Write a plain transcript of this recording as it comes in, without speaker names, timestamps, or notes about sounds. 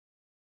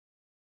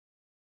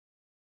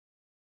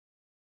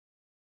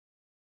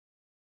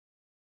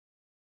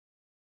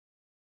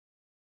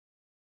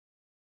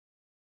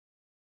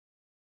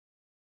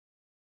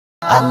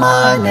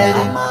Amanar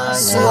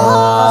so,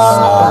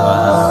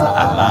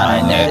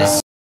 amanar so.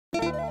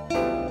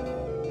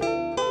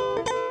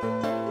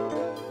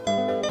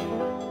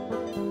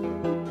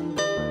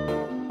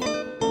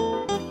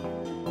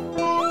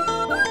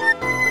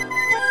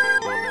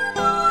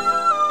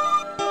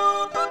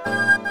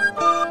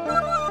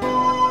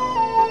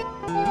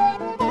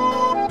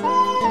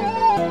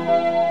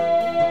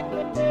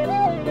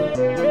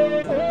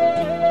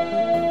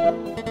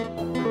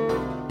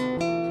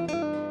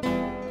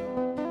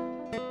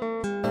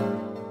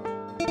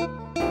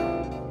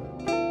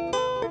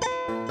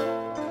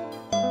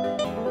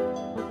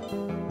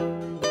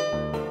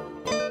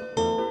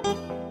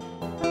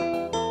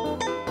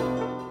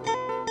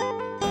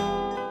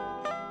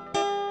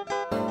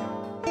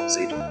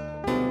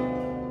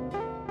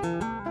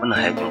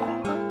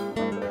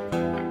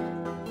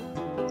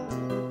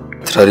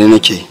 Turare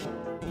nake.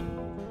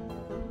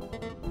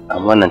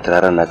 Amma wannan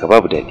turaren naka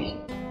babu daɗi.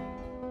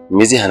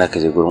 Me zai hana ka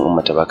je gurin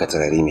umma ta baka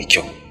turare mai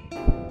kyau?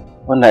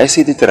 Wannan ai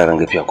sai dai turaren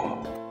gafiya kuma.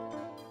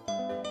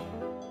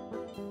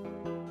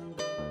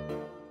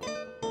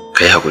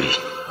 Kai hakuri.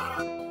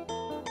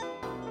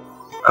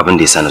 Abin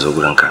da yasa na zo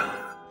gurin ka.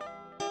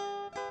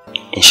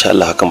 Insha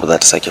Allah hakan ba za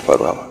ta sake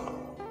faruwa ba.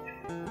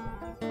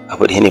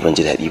 Abu da ne ban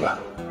ji daɗi ba.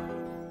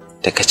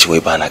 Da kace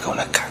wai bana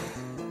kaunar ka.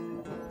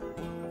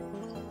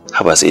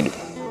 Haba sai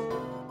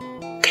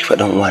kai fa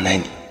dan uwana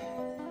ne.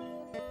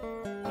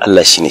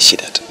 Allah shine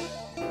shidata.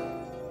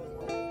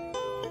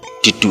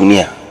 Duk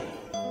duniya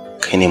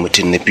kai ne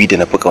mutum na biyu da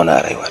na fi kauna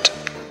a rayuwata.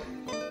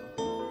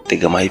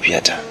 Daga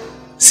mahaifiyata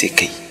sai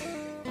kai.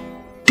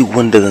 Duk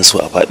wanda zan so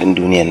a faɗin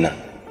duniyan nan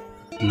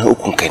na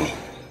ukun ka ne.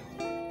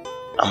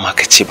 Amma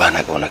ka ce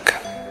bana kaunar ka.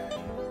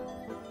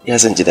 Ya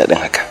zan ji daɗin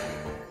haka.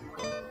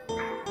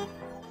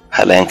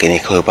 Halayenka ne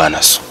kawai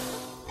bana so.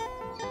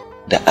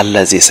 Da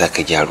Allah zai sa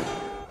ka gyaru.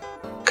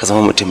 Ka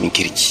zama mutumin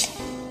kirki.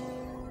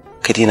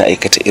 Ka daina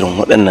aikata irin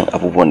waɗannan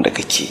abubuwan da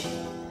kake.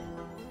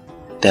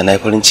 Da na yi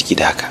farin ciki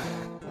da haka.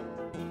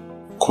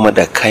 Kuma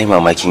da ka yi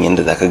mamakin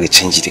yadda za ka ga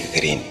canji daga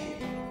gare ni.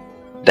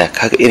 Da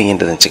ka ga irin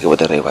yadda zan ci gaba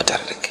da rayuwa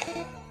tare da kai.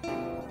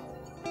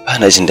 Ba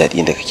na jin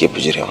daɗi da kake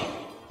bijire mu.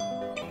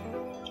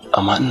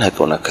 Amma ina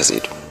ƙaunar ka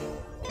Zaidu.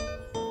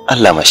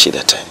 Allah ma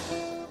shaida ta.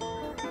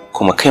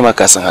 Kuma kai ma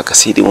ka san haka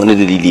sai dai wani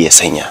dalili ya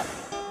sanya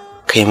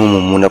kai mun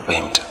mummuna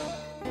fahimta.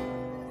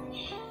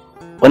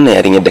 Wannan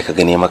yarinyar da ka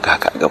gane maka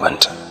haka a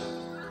gabanta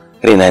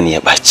raina ne ya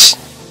ɓaci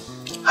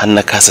har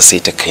na kasa sai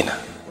ta kaina.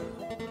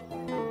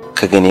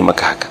 Ka gane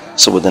maka haka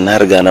saboda na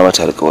riga na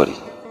mata alƙawari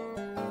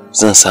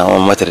zan samu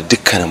mata da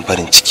dukkanin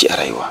farin ciki a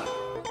rayuwa.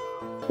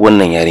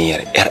 Wannan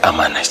yarinyar yar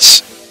amana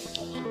ce.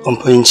 Ban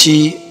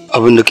fahimci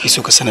abin da kai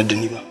so ka sanar da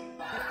ni ba.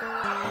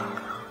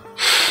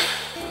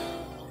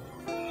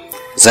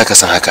 Za ka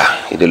san haka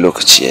idan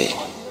lokaci ya yi.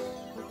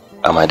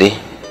 Amma dai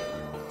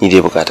ni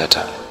dai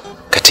bukatata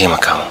ka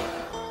taimaka mu.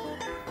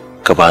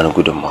 Ka bani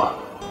gudunmawa.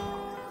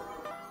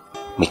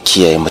 Mu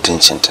kiyaye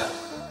mutuncinta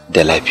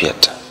da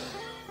lafiyarta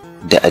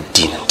da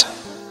addininta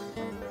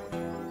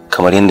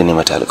kamar yadda ne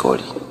mata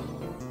alƙawari.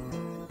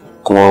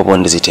 Kuma babu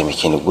wanda zai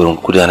taimake ni gurin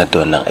gudanar da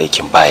wannan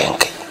aikin bayan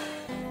kai.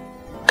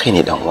 Kai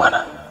ne dan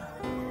uwana.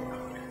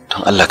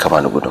 Don Allah ka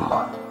bani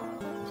gudunmawa.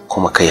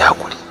 Kuma kai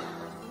hakuri.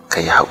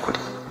 Kai hakuri.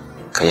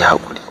 Kai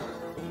hakuri.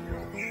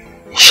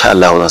 Insha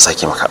Allah zan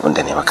sake maka abin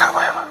da ne maka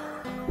baya ba.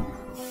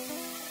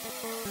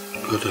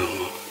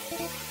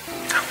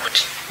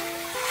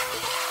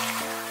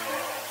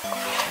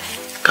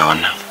 Ga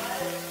wannan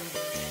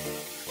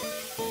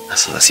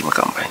nasu za su yi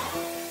maka amfani.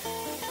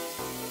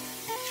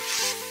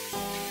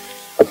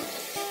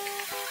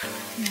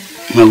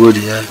 Na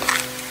gode ya.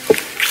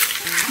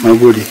 Na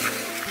gode.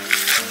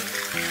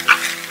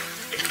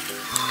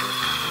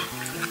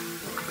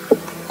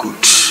 Good.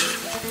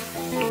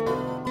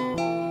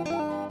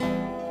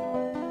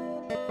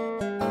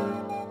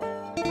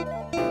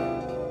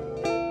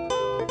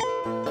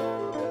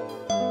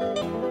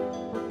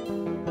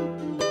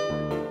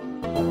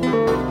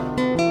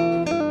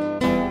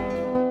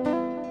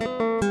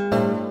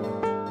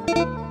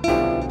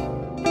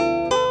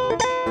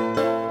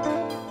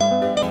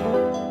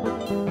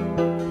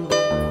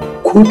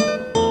 Ku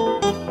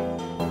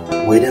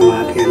wai da ma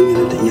haka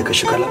yarinya ta iya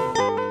kashe kala.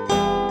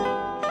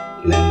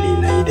 Lalle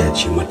na yi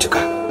dace matuka.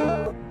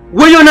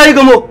 Wayo na yi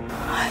gamo.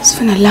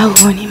 Subhanallahu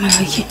wa ni'mal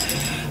wakil.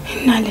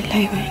 Inna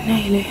lillahi wa inna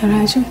ilaihi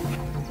raji'un.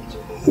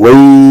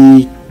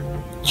 Wai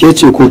ke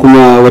ce ko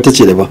kuma wata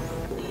ce daban?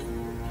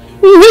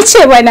 Ni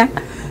ce bana.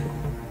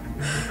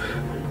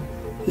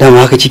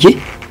 Dama haka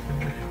kike?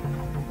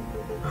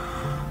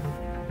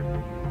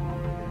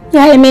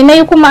 Yaya me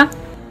nayi kuma?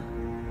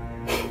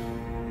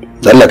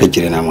 Allah ka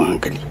kire na mun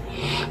hankali.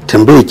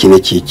 Tambaye ki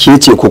nake ke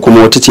ce ko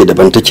kuma wata ce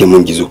daban take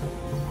mun gizo?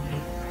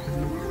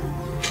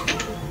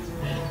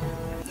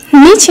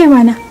 Ni ce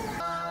bana.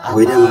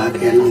 Wai da ma haka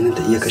yarinya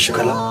ta iya kashe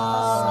kala.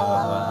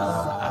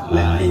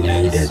 Lalle na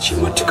yi dace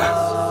matuka.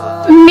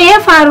 Me ya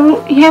faru?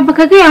 Ya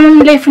baka gaya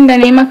min laifin da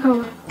nayi maka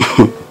ba.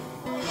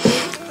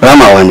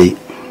 Ramawa ne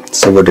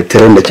saboda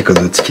tiran da kika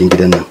zo cikin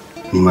gidan nan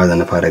ni ma da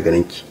na fara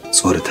ganin ki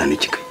tsorata ni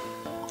kika.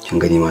 kin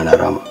gani ma na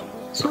rama.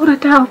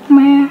 Tsorata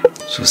kuma ya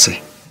Sosai.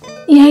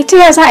 yayi ta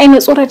ya za a yi na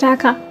tsorata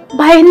ka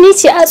bayan ni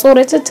ce a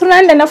tsorata tun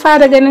da na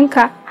fara ganin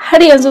ka har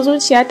yanzu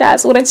zuciyata a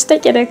tsorace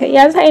take da kai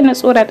ya za a yi na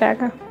tsorata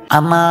ka.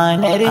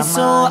 Amanar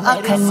so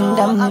akan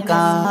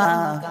damka.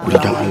 Kuri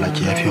dan Allah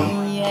ki yafe mu.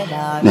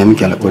 Na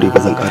miki alƙawari ba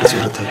zan ƙara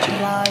tsorata ki.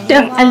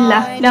 Dan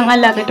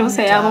Allah ka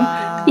tausaya mun.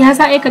 Ya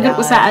za a yi ka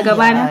durƙusa a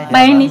gabana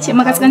bayan ni ce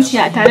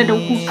makaskanciya a tare da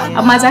ku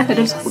amma za ka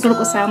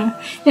durƙusa mun.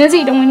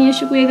 Yanzu idan wani ya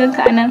shigo ya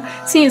ganka anan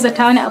sai ya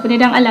zata wani abu ne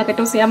dan Allah ka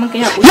tausaya mun ka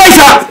yi haƙuri.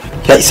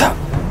 Ya isa.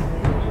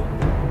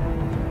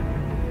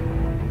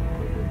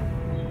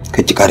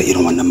 Ka ki ƙara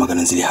irin wannan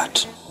maganar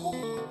Zilihat.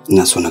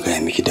 Ina so na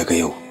gaya miki daga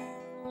yau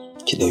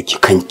ki ɗauki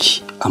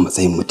kanki a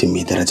matsayin mutum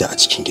mai daraja a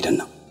cikin gidan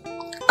nan.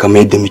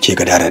 Kamar yadda muke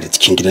gadara da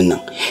cikin gidan nan,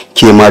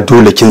 ke ma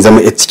dole kin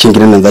zama a cikin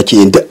gidan nan zaki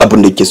yi duk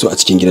abin da kike so a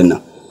cikin gidan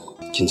nan.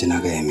 Kin ji na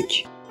gaya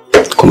miki.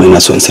 Kuma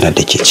ina so in sanar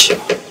da ke ci.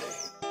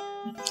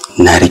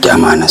 Na rike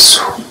amanar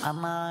so.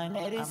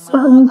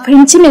 Ban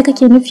fahimci me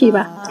kake nufi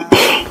ba.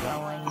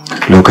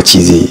 Lokaci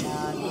zai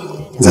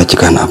za ki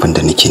gane abin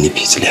da nake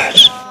nufi Zilihat.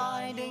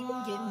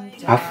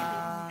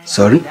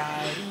 Sorry?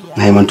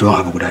 Na yi mantuwan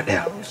abu guda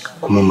ɗaya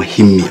kuma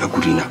muhimmi a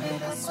gurina.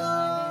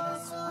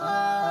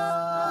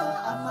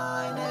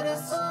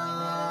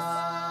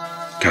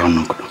 Ga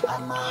wannan kuɗin.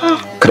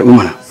 Karɓi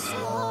mana.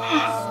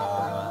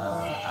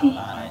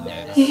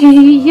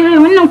 Yaya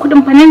wannan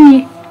kuɗin fa nan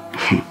ne?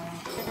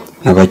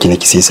 Na baki na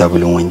ki sai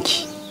sabulun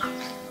wanki.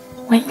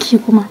 Wanki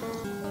kuma?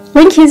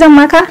 Wanki zan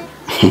maka?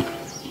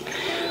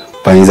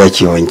 Ba ni za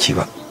ki wanki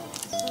ba.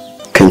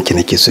 Kanki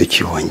nake so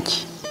ki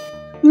wanki.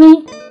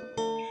 Ni?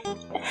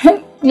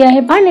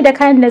 Yaya bani da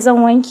kayan da zan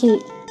wanke.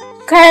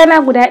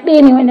 Kayana guda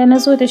ɗaya ne wanda na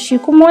zo da shi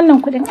kuma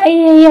wannan kuɗin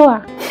ai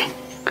yawa.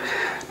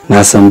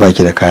 Na san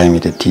baki da kaya mai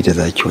datti da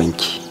za ki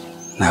wanki.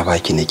 Na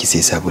baki na ki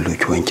sai sabulu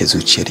ki wanke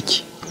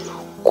zuciyarki.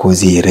 Ko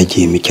zai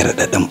rage miki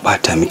raɗaɗin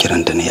ɓata miki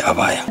ran da na yi a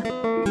baya.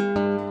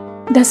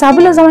 Da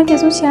sabulu zan wanke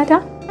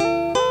zuciyata?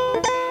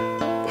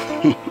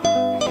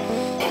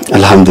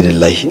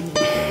 Alhamdulillah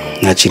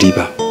na ci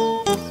riba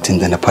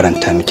tunda na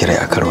faranta miki rai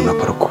a karo na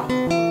farko.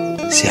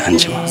 Sai an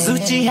jima.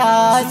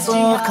 Zuciya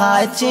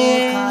tsoka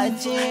ce,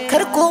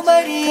 kar ku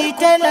bari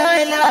ta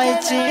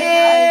lalace.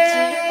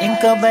 In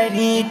ka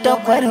bari ta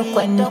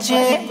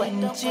kwarkwance,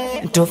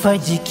 tufa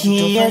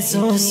jiki ya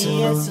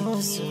susu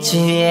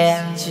ce,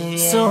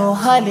 so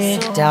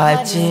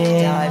halitta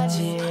ce,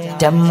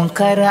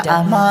 tamkar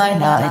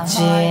amana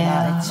ce.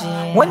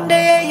 Wanda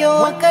ya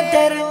yi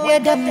kadar ya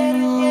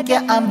damke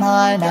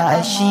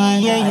amana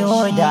shi ya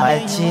yi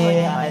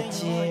dace.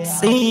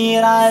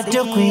 Tsira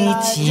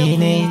tukwici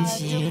ne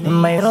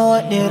mai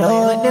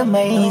roɗe-roɗe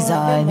mai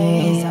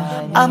zane.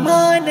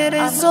 Amanar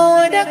zo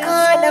da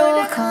ka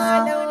ɗauka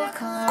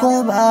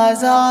ko ba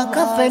za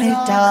ka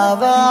furta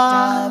ba.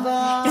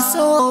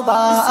 So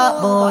ba a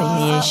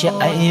ɓoye shi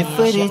a yi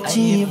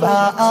furci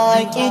ba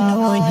a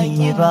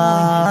ƙinoni ba.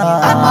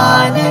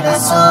 Amanar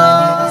so,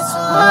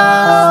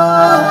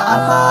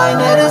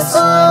 amanar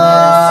so,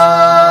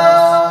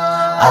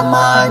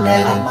 amanar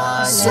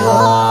so,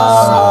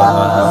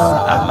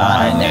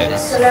 amanar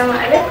so. Assalamu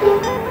alaikum.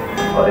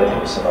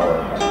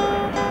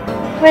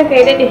 Wai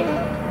kai daɗe.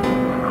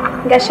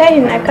 Ga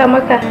shayin aka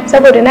maka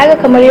saboda naga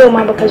kamar yau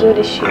ma baka zo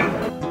da shi.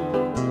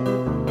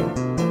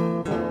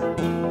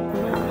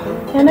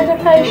 Ya naga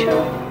kai shiru.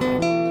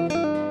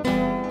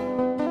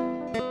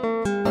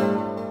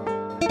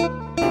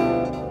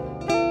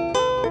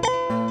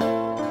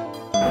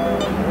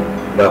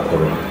 Ba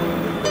komai.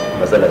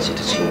 Matsala ce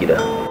ta cikin gida.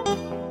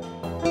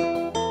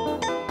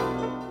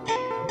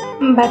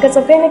 Ba ka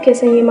tsafai nake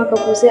son yi maka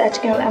kosai a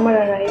cikin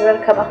al'amuran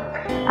rayuwarka ba,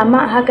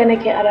 amma a haka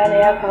nake a rana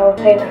ya kawo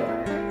kaina,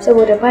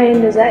 saboda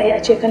bayan da za a yi a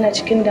ce kana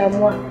cikin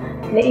damuwa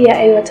na iya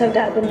aiwatar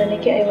da abin da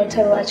nake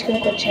aiwatarwa a cikin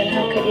kwanciyar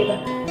hankali ba.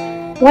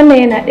 Wannan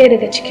yana ɗaya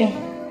daga cikin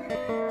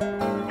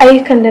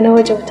ayyukan da na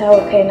wajabta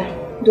wa kaina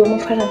domin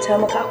faranta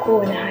maka a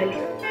kowane hali.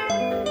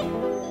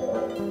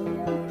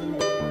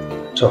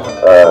 To,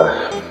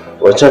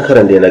 wancan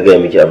karan da na gaya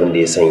miki abin da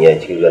ya sanya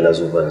kika ga na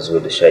zo ban zo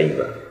da shayi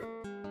ba.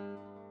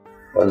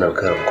 Wannan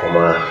karan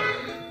kuma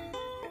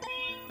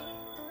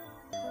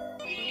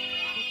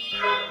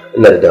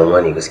ina da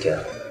damuwa ne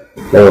gaskiya.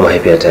 Na ga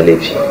mahaifiyata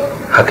laifi,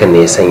 hakan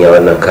ne ya sanya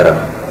wannan karan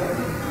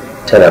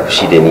tana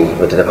fushi da ni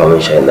bata dafa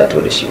min shayin na to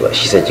da shi ba,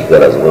 shi sa kika ga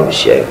na zo ban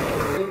bishiya yau.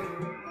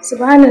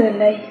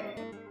 Subhanallahi.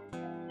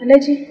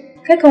 Alhaji,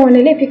 kai kan wani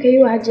laifi ka yi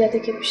wa Hajiya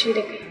take fushi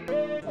da kai?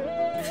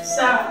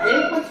 Assalamu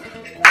alaikum.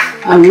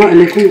 Amma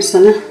alaikum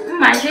salam.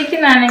 Amma ashe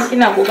kina nan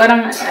kina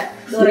kokarin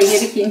dora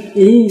girki.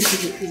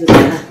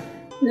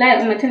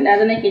 Lai mutum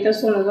da nake ta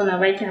so na zo na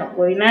baki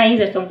hakuri. Na yi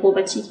zaton ko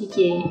bacci kike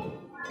yi.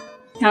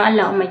 Dan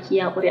Allah umma ki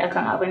hakuri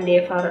akan abin da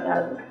ya faru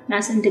dazu. Na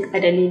san duk a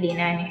dalili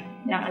na ne.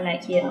 Dan Allah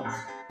ki ya.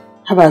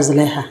 Haba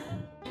Zulaiha.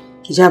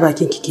 Ki ja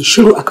bakin ki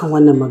shiru akan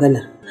wannan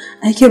magana.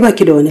 Ai ke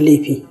baki da wani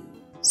laifi.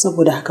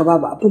 Saboda haka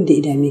babu abin da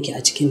ya dame ki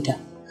a cikin ta.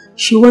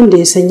 Shi wanda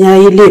ya san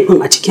yayi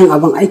laifin a cikin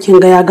abin aikin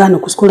ga ya gane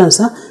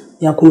kuskurensa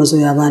ya kuma zo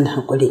ya bani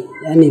hakuri.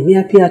 Ya nemi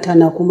yafiyata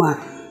na kuma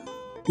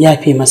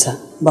yafe masa.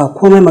 ba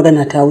komai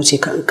magana ta wuce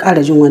ka in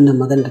ƙara jin wannan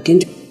magana kin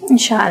ji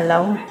insha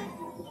Allah.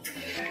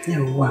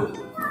 yawwa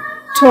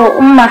To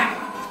umma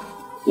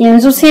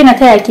yanzu sai na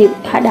taya ki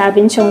hada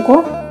abincin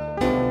ko?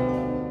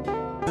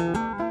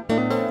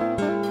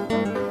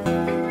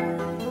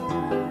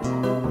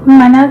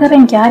 Umma na ga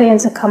ranki har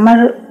yanzu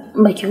kamar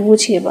baki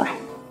huce ba.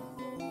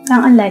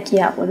 Dan Allah ki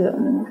haƙuri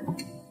umma.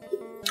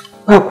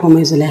 ba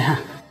komai Zulaiha,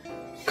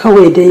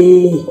 kawai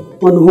dai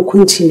wani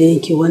hukunci ne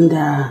yake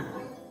wanda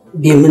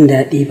bai min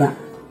daɗi ba,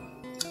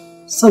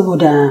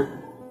 saboda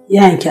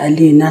yayanki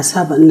Aliyu na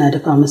saba ina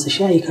dafa masa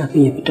shayi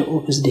kafin ya fita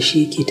ofis da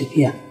shi yake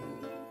tafiya,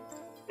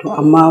 to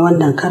amma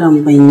wannan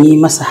karan ban yi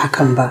masa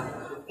hakan ba,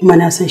 kuma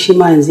na san shi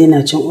ma yanzu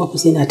yana cin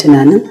ofis yana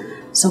tunanin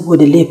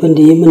saboda laifin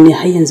da ya min ne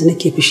har yanzu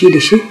nake fushi da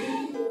shi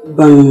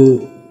ban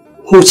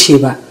huce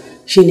ba,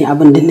 shine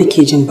abin da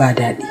nake jin ba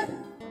daɗi.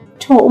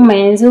 To umma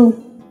yanzu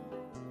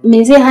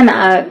me zai hana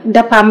a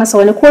dafa masa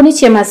wani, ko ni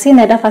ce ma sai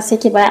na dafa sai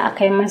ki baya a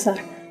kai masa,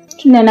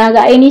 tunda na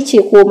ga aini ce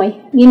komai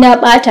ni na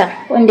bata,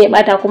 wanda ya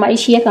bata kuma ai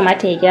shi ya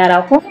kamata ya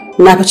gyara ko?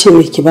 Na fi ce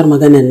mai ki bar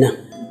maganan nan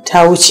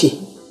ta wuce.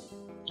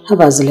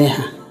 Haba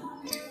Zulaiha.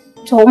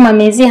 To umma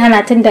me zai hana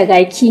tun daga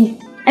ki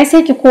ai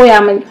sai ki koya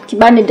min ki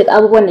bani duk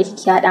abubuwan da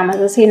kike hada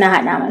masa sai na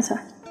hada masa,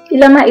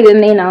 ila ma idan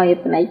nayi nawa ya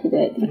fi naki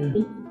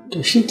daɗi. To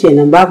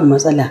shikenan babu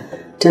matsala,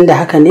 tunda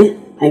haka ne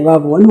ai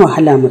babu wani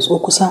wahala, matso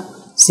kusa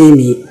sai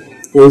mu yi.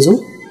 Yanzu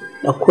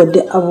ɗauko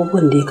duk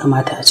abubuwan da ya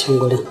kamata a can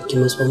gurin ki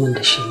matso min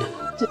da shi nan.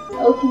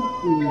 Okay.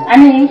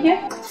 Ana yanke?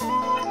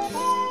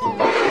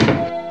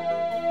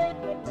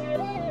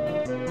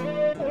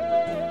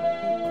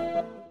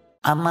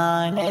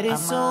 Amanar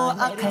so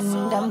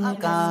akan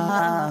damka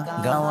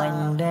ga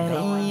wanda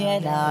ya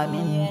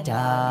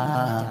laminta,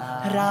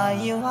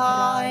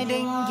 rayuwa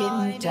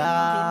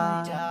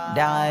danginta,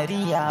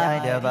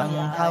 dariya daban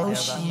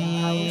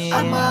haushi.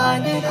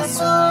 Amanar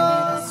so,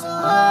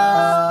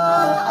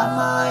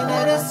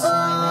 amanar so,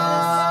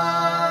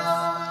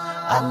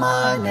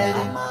 amanar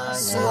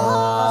so,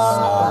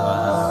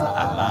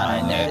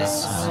 amanar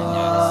so.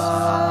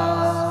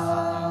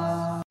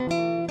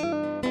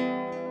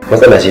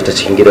 Matsala ce ta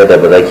cikin gida da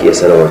ba za ki iya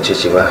sanar wacce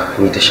ce ba,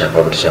 ni ta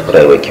shafa ba ta shafi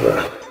rayuwarki ba.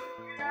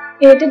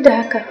 Duk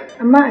da haka,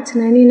 amma a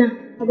tunanina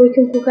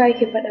abokin kuka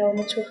ake faɗa wa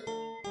mutuwa.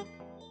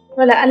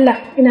 Wala Allah,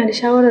 ina da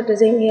shawarar da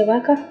zan iya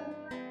baka?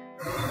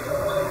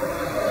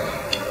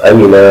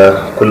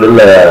 Amina, kullum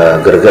na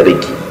gargaɗa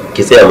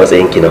ki tsaya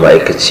matsayinki na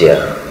ma'aikaciya,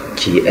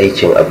 ki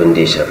aikin abin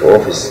da ya shafi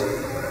ofis,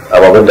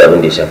 amma ban da abin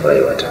da ya shafi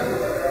rayuwata.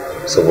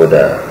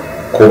 Saboda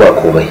ko ba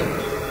komai,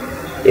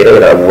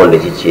 ire-iren abubuwan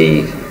da kike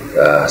yi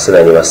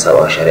suna neman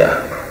sabawa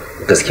shari'a.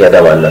 Gaskiya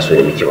dama Allah so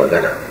ne muke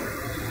magana.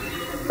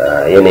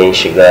 Yanayin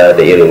shiga da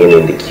irin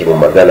yanayin da ke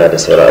magana da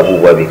sauran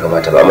abubuwa bai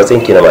kamata ba a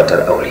matsayin ki na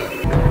matar aure.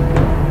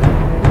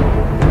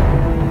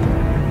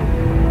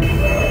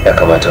 Ya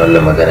kamata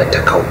wannan magana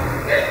ta kau,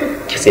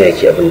 ki tsaya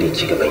ki abin da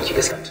yake gaban ki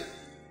gaskiya.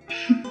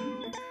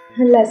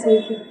 Allah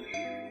sarki.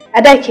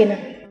 A da kenan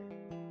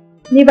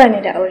ni ba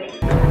ni da aure.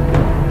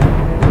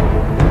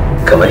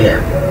 Kamar ya?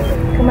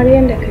 Kamar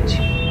yadda ka ce.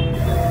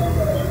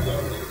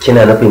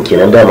 Kina nufin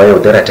kenan dama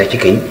yaudara ta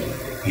kika yi?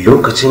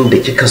 Lokacin da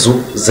kika zo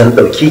zan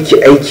ɗauke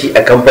ki aiki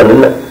a kamfanin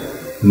nan,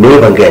 me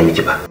ban gaya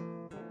miki ba?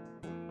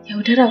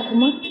 Yaudara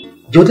kuma?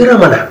 Yaudara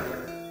mana,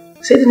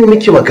 sai da ni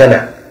miki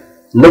magana,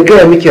 na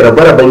gaya miki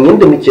rabe-raben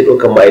yadda muke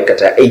ɗaukan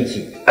ma'aikata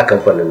aiki a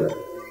kamfanin nan.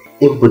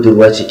 In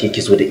budurwa ce ke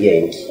ki zo da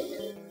iyayenki,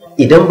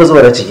 idan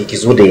bazawara ce ke ki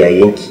zo da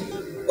yayanki,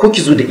 ko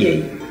ki zo da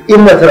iyaye,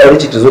 in matar aure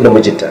ce ta zo da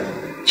mijinta.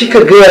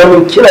 Kika gaya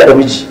min kina da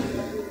miji,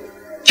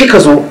 kika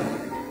zo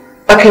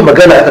aka yi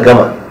magana aka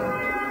gama,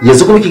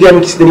 yanzu kuma ki gaya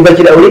miki da ni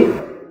baki da aure?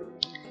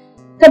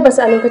 Tabbas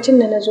a lokacin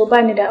da na zo ba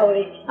ni da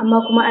aure,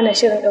 amma kuma ana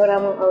shirin ɗaura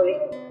min aure.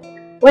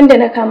 Wanda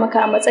na kama ka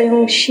a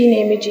matsayin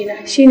shine mijina,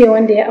 shine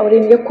wanda ya aure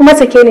ni ya kuma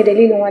sake ni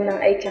dalilin wannan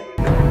aikin.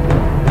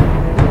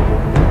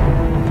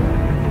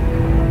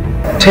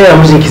 Ta yaya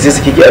mijinki zai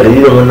sake ki a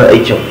dalilin wannan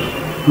aikin?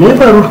 Me ya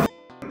faru?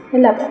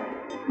 Allah ba,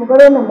 mu bar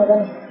wannan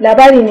magana.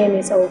 Labari ne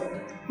mai tsawo.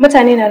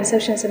 Mutane na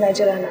reception suna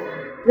jira na.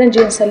 Zan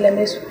je in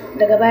sallame su,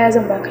 daga baya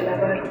zan baka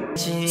labari.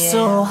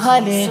 So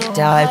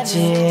halitta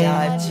ce,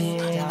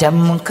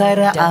 tamkar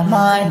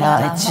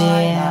amana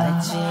ce,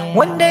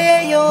 wanda ya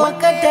yi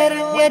kadar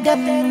ya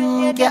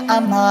damke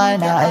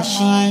amana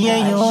shi ya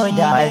yi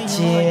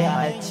dace.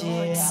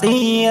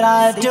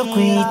 Tsira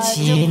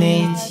tukwici ne,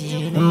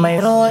 mai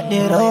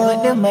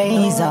roɗi-roɗi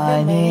mai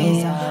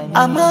zane,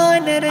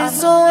 amanar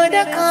zo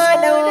da ka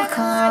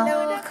ɗauka,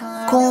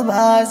 ko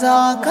ba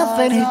za ka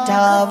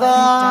furta ba.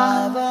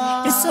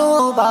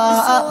 So ba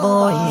a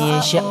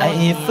ɓoye shi a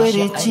yi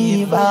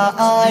furci ba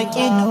a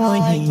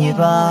ƙinoni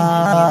ba.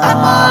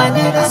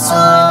 Amanar so,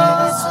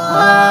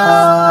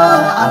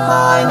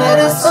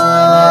 amanar so,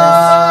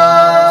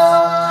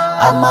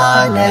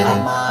 amanar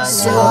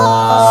so,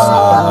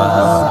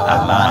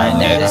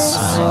 amanar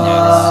so,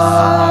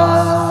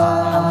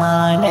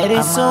 amanar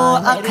amanar so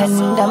akan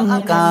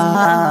damka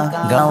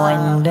ga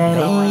wanda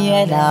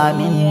ya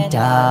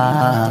laminta,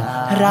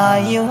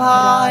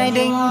 rayuwa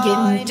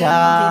danginta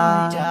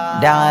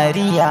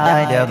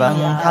dariya daban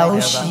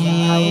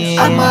haushi.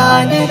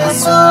 Amanar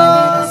so,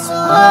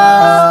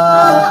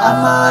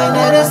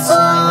 amanar so,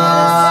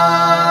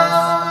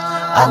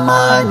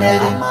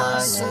 amanar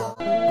so.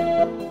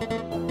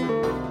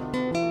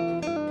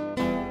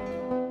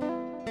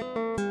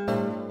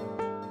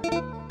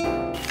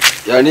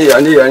 Yani.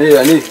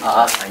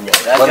 A'a, hanya.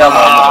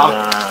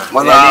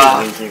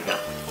 Maza.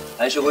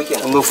 An shigo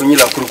kenan. Kun zo kun yi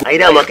lakurku.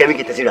 Ai dama kai miki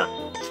ta jira.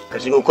 Ka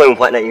shigo kawai mu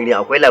faɗa iri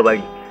akwai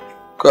labari.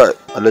 Kai,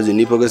 Alhaji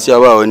ni fa gaskiya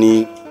ba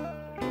wani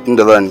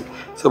inda zani.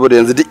 Saboda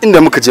yanzu duk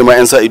inda muka je ma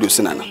 'yan sa ido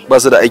suna nan. Ba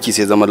su da aiki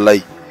sai zaman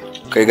layi.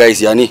 Kai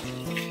guys ya ne?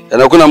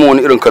 Yana kuna mun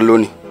wani irin kallo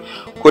ne.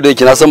 Ko da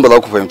yake na san ba za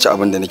ku fahimci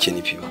abin da nake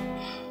nufi ba.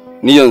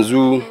 Ni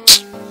yanzu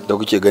da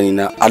kuke gani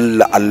na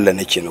Allah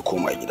nake na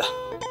koma gida.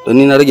 Don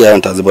ni na rage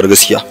yawan ta zubar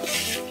gaskiya.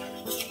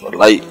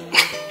 Wallahi.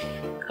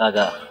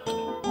 Kaga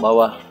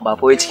baba ba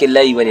fa cikin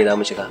layi bane za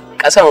mu shiga.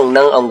 Kasan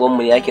nan angon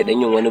mu yake dan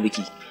yin wani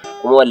biki.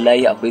 Kuma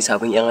wallahi akwai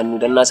sabon yan hannu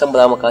dan na san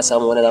ba za mu ka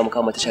samu wani za mu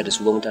kama tasha da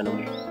su ga mutanen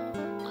mu.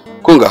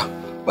 Kun ga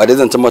ba dai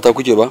zancen mata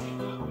kuke ba?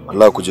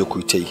 Wallahi ku je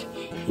ku yi ta yi.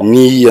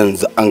 Ni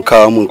yanzu an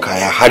kawo mun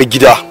kaya har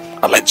gida,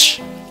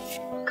 Alhaji.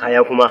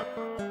 Kaya kuma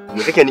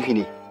me kake nufi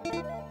ne?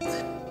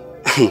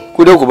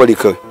 Ku dai ku bari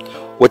kai.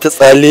 Wata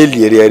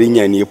tsaleliyar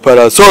yarinya ne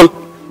parasol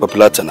ba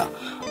platana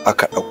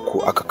aka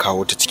dauko aka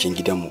kawo ta cikin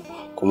gidanmu.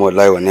 Kuma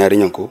wallahi wannan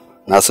yarinyan ko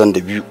na san da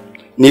biyu.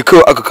 Ni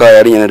kawai aka kawo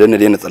yarinya na danna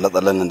daina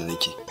tsalle-tsallen nan da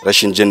nake.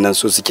 Rashin jin nan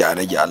so suke a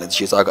rage Alhaji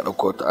shi yasa aka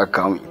dauko ta aka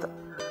kawo ita.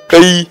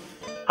 Kai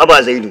Haba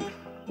Zaidu,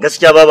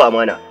 gaskiya babu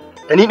amana.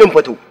 Ta ni din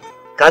fato.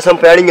 Ka san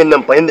fa yarinyan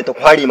nan fa yanda ta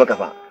kware maka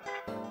fa.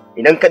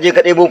 Idan ka je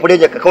ka ɗebo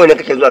furejar ka kawai ne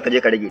kake zuwa ka je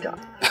ka rage ta.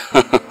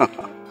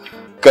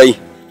 Kai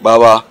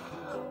baba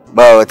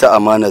ba wata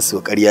amana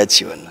so ƙarya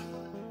ce wannan.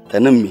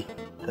 Tanin me?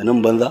 Tanin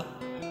banza?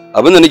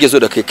 Abin da nake so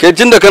da kai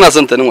tunda kana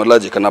son tanin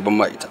wallahi kana ban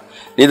ma ita.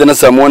 Ni da na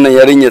samu wannan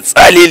yarinya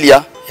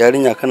tsaliliya,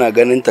 yarinya kana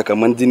ganin ta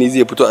kaman jini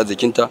zai fito a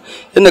jikinta.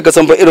 Inda ka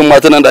san fa irin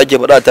matan nan da ake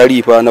faɗa a tarihi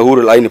fa na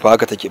hurul aini fa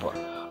haka take fa.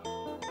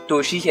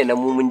 To shikenan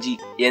mu mun ji.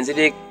 Yanzu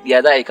dai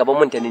ya za a yi ka ban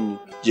mun tanin ni.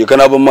 Je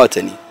kana ban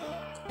mata ne.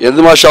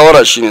 Yanzu ma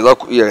shawara shine za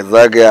ku iya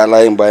zagaya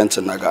layin bayan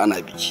can naga ana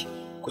biki.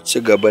 Ku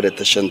ci gaba da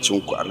tashancin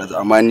ku Alhaji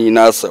amma ni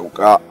na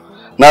sauka.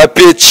 Na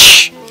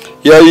feci.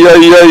 Yayi.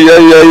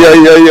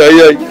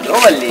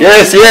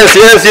 Yes.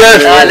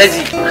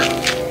 Alhaji.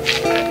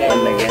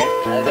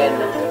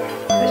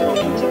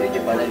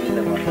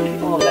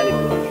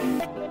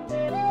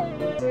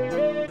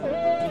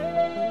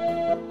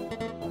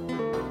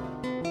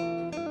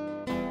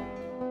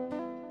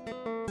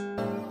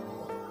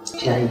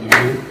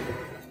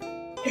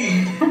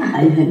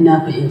 Ai na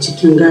fahimci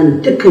kin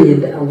gane dukkan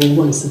yadda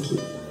abubuwan suke.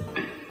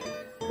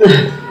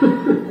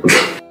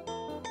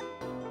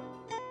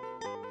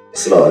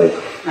 Assalamu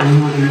alaikum.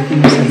 Alaikum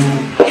salam.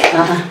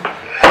 A'a.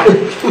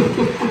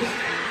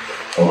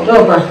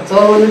 Roba,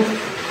 tsawon.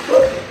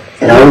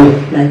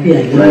 Lafiya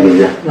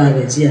ne. Ba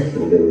gajiya.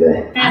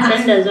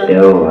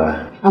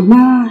 Yawa.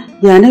 Amma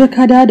ya naga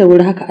ka dawo da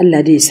wuri haka Allah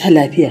dai ya sa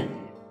lafiya.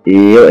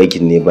 Yau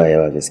aikin ne ba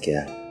yawa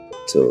gaskiya.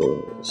 To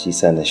shi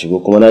sa na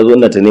shigo kuma na zo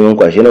ina ta neman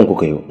kwashe nan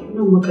kuka yi.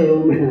 Nan muka yi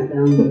muna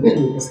dan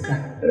cin iska.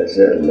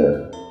 Masha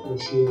Allah.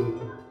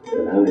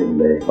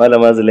 Alhamdulillah.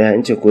 Malama Zulaiha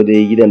in ce ko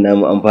dai gidan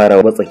namu an fara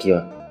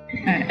batsakewa.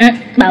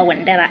 Ba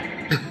wandara.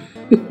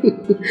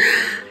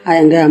 A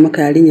yanga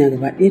maka yarinya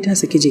gaba ɗaya ta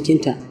saki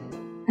jikinta.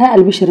 Ai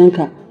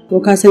albishiranka ko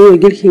ka san yau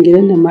girkin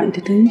gidan nan ma ita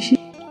ta yi shi?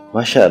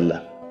 Masha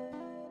Allah.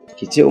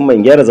 Ki ce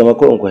umman gyara zama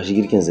ko in kwashi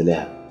girkin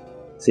Zulaiha.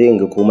 Sai in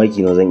ga ko maki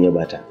nawa zan iya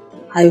bata.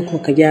 Ai ko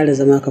ka gyara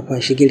zama ka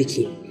kwashi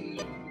girki.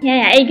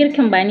 Yaya ai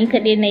girkin ba ni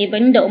kaɗai na yi ba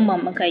ni da umman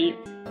muka yi.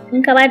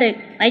 In ka ba da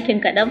aikin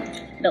kaɗan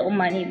da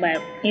umma ni ba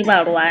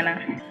ruwana.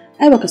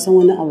 Ai baka san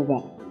wani abu ba.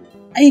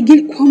 Ai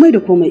komai da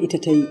komai ita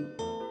ta yi.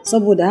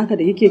 Saboda haka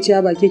da kike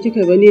cewa ba ke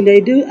kika bane na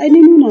duk ai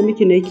ni nuna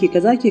miki na yake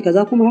kaza ke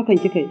kaza kuma hakan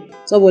kika yi.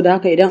 Saboda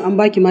haka idan an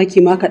baki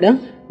maki ma kaɗan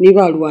ni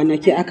ba ruwana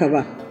ke aka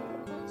ba.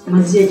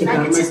 Mazi yake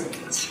ba masa.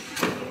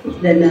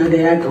 Dan na ga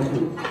ya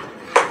gabu.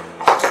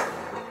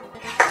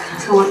 Ka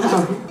san wani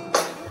abu?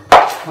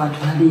 Wato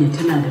Hadiya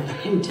tana da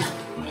fahimta.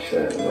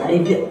 Ai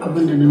duk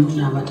abin da na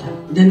nuna mata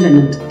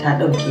dandanan ta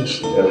ɗauke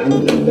shi.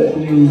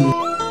 Alhamdulillah.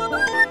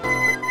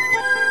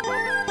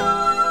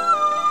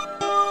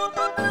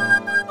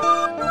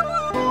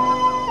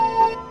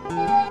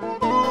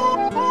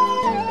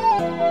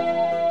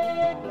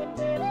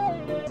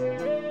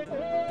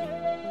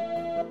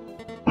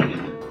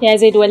 Ya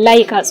zai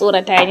wallahi ka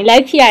tsorata ni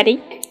lafiya dai.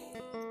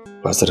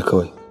 Basar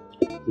kawai.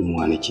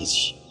 Yunwa nake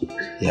ci.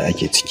 Ya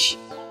ake ciki.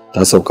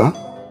 Ta sauka?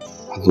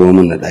 A zo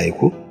min na ɗaya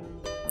ko?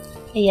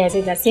 Ya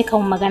zai da sai ka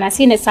magana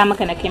sai na sa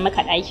maka na kai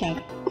maka ɗakin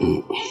ka.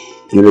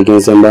 Ni da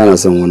kin san ba na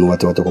son wani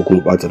wata ko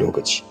kuma ɓata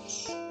lokaci.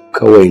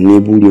 Kawai ni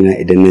burina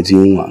idan na ji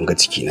yunwa an ga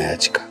ciki na ya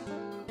cika.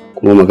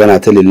 Kuma magana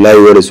ta lillahi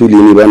wa rasuli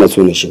ni ba na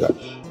so na shiga.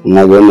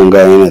 Na ga wannan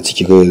gaya yana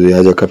ciki kawai ya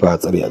ja kafa a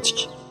tsare a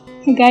ciki.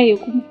 Gaye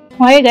kuma.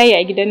 Waye gaye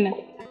a gidan nan?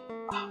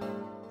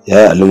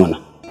 Yaya alumana,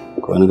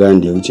 ko wani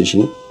gayan da ya wuce shi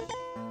ne?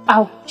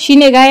 Au, shi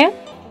ne gayan?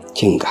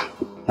 Kinga,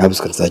 na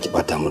fuskanta zaki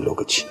bata min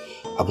lokaci.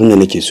 Abin da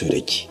nake so da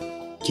ki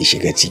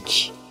shiga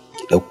ciki,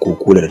 ki ɗauko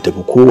kula da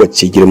tafi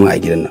kowace girma a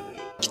gidan nan,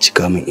 ki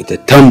cika min ita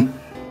tam.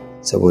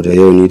 Saboda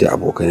yau ni da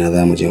abokaina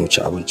za mu je mu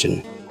ci abincin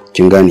nan.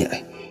 Kin gane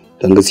ai.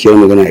 Dan gaskiyar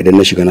magana idan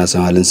na shiga na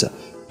san halinsa,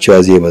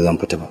 cewa zai ba zan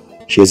fita ba.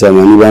 Shi yasa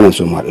ma ni ba na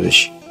so mu haɗu da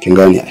shi. Kin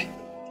gane ai.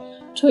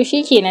 To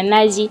shikenan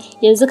naji.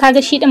 Yanzu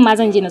kaga shi din ma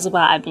zan je na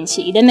zuba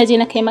abinci. Idan na je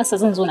na kai masa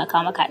zan zo na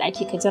kawo maka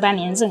daki ka jira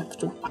ni yanzu in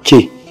fito.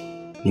 Ke,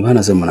 ni ba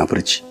na son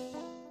munafurci.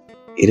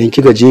 Idan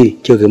kika je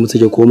kika ga musu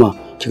ke koma,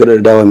 kika da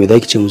dawa me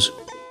zaki ce musu?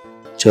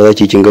 Cewa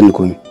zaki kin gani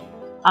komai.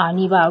 A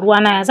ni ba ruwa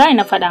na ya zai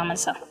na faɗa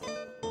masa.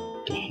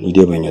 Ni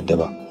dai ban yadda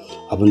ba.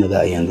 Abin da za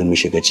a yi yanzu mu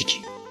shiga ciki.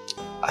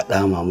 A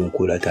dama mun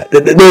kula ta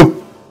daddado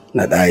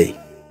na ɗaye.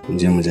 Mun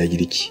je mu ja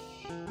girki.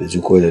 Da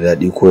ji ko da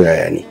daɗi ko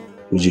yaya ne.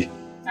 Mu je.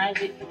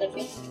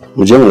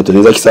 Mu je mu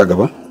to zaki sa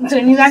gaba?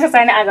 To ni zaka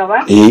sa ni a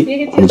gaba?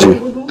 Mu je.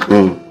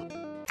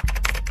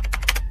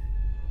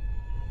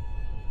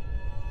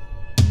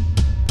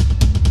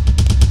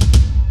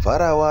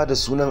 Farawa da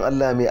sunan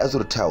Allah mai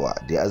azurtawa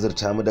da ya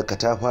azurta mu da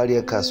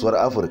katafariyar kasuwar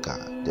Afirka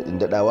da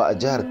dindadawa a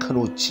jihar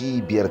Kano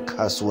cibiyar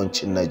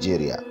kasuwancin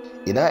Najeriya.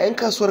 Ina 'yan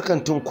kasuwar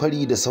kantin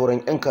kwari da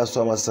sauran 'yan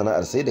kasuwa masu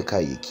sana'ar sai da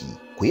kayayyaki.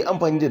 Ku yi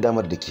amfani da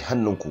damar da ke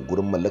hannunku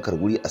gurin mallakar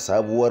wuri a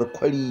sabuwar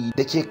kwari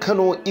da ke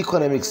Kano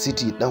Economic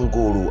City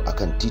Dangoro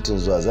akan titin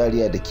zuwa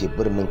Zaria da ke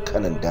birnin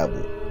Kanan Dabo.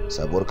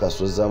 Sabuwar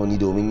kasuwar zamani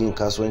domin yin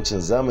kasuwancin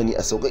zamani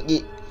a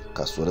sauƙaƙe.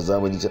 Kasuwar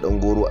zamani ta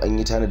Dangoro an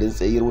yi tanadin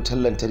tsayar wutar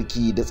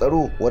lantarki da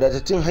tsaro,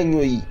 wadatattun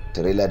hanyoyi,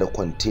 tarela da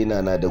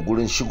kwantena na da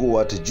gurin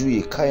shigowa ta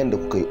juye kayan da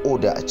kuka yi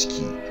oda a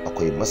ciki.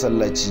 Akwai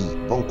masallaci,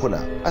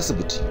 bankuna,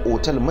 asibiti,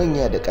 otal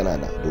manya da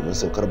ƙanana domin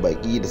saukar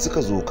baƙi da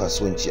suka zo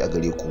kasuwanci a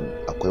gare ku.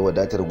 Akwai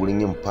wadatar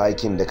gurin yin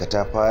fakin da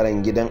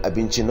katafaren gidan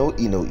abinci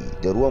nau'i-nau'i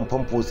da ruwan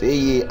famfo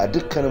tsayayye a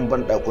dukkanin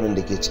banɗakunan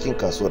da ke cikin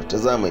kasuwar ta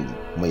zamani.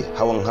 Mai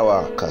hawan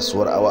hawa,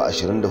 kasuwar awa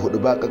 24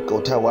 ba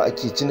ƙaƙƙautawa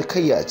ake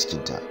cinikayya a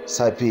cikinta,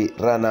 safe,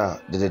 rana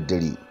da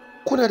daddare.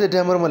 Kuna da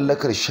damar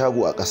mallakar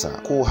shago a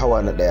ƙasa ko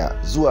hawa na ɗaya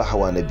zuwa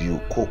hawa na biyu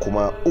ko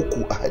kuma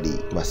uku a haɗe,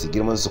 masu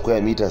girman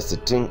square mita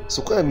 60,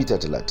 square mita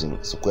 30,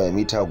 square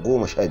mita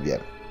 15.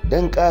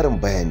 Don ƙarin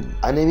bayani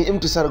a nemi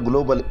Imtisar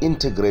Global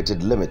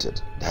Integrated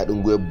Limited da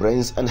haɗin gwiwar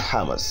Brains and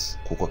Hammers,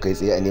 ko kwa kai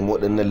tsaye a nemi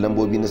waɗannan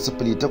lambobi na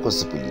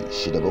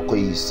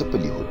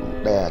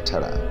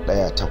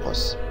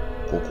 0806719118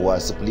 ko kuwa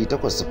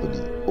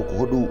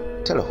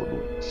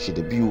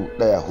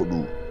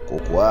 080034946214 ko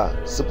kuwa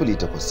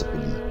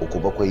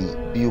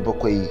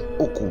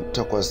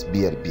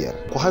 080037273855.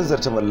 Ku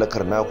hanzarta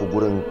mallakar naku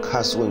gurin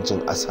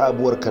kasuwancin a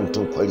sabuwar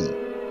kantin kwari.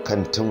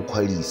 Kantin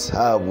kwari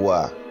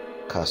sabuwa,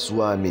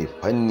 kasuwa mai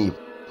fanni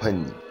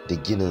da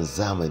ginin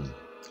zamani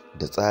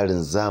da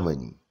tsarin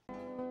zamani.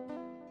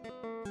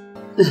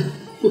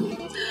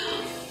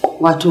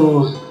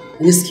 Wato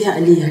gaskiya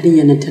Ali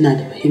yarinya nan tana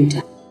da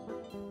fahimta.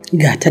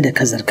 Gata da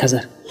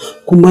kazar-kazar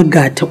kuma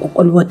gata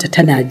kwakwalwarta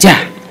tana ja.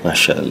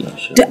 Masha Allah.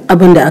 Duk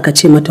abin da aka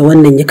ce mata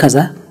wannan yi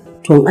kaza,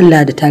 to in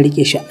Allah da ta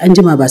rike shi an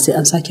jima ba sai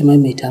an sake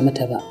maimaita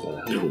mata ba.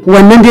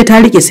 Wannan dai ta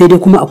rike sai dai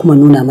kuma a kuma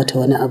nuna mata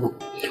wani abu.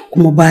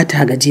 Kuma ba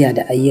ta gajiya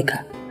da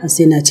ayyuka. Har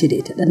sai na ce da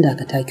ita dan da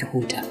ka taki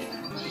huta.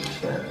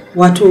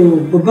 Wato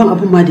babban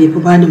abin ma da yafi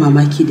bani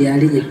mamaki da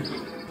yarinyar,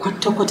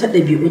 kwata-kwata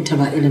ɗabi'unta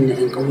ba irin na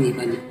 'yan ƙauye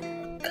bane.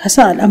 Ka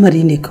sa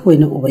al'amari ne kawai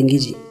na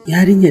Ubangiji.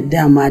 Yarinyar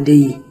dama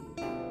dai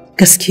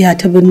gaskiya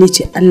ta birni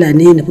ce, Allah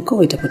ne ya nufi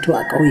kawai ta fito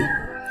a ƙauye.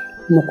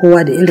 Kuma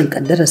kowa da irin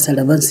kaddararsa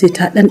rabon sai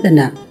ta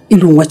ɗanɗana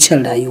irin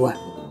waccan rayuwa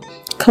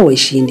kawai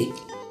shi ne.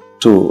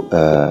 To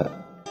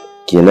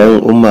kenan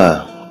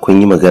umma kun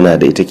yi magana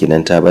da ita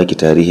kenan ta baki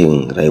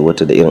tarihin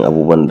rayuwarta da irin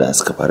abubuwan da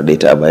suka faru da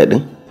ita a baya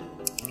din?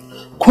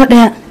 Ko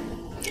ɗaya,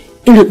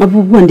 irin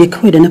abubuwan da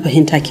kawai da na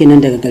fahimta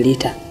kenan daga gare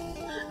ta,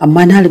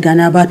 amma na riga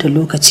na bata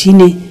lokaci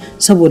ne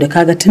saboda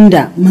kaga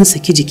tunda mun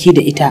saki jiki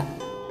da ita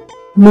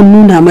mun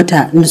nuna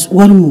mata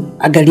nutsuwarmu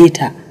a gare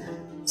ta.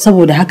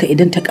 Saboda haka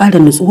idan ta ƙara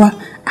nutsuwa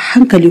a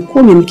hankali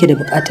ko me muke da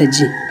buƙatar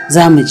ji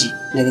za mu ji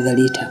daga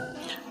gare ta.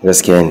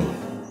 Gaskiya ne,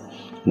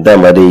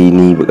 dama dai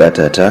ni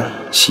buƙata ta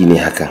shine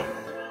hakan.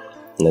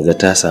 Naga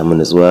ta samu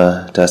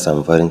nutsuwa, ta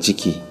samu farin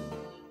ciki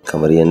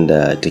kamar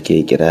yadda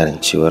take kirarin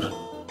cewar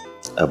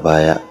a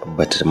baya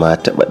bata ma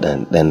taɓa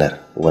ɗanɗanar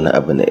wani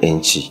abu na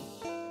 'yanci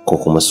ko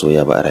kuma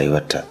soya ba a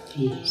rayuwarta.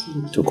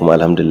 To kuma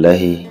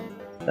alhamdulillahi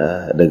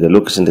daga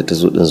lokacin da ta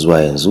zo ɗin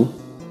zuwa yanzu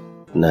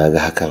na ga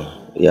hakan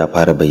ya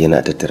fara bayyana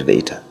a tattare da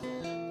ita,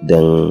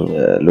 don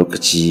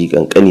lokaci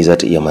kankani za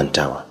ta iya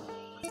mantawa,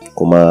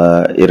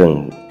 kuma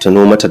irin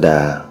tuno mata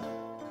da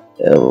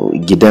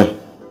gidan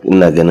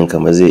ina ganin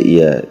kamar zai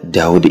iya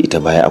dawo da ita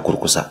baya a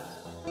kurkusa.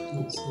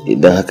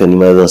 Idan haka ni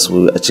ma zan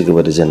so a ci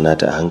gaba da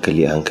jannata a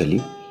hankali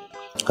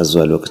har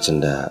zuwa lokacin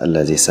da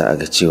Allah zai sa a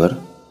ga cewar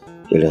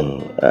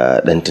irin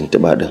dan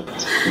tuntuɓa din.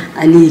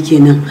 Ali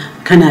kenan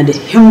kana da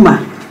himma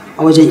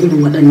a wajen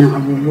irin waɗannan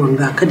abubuwan,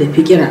 ga ka da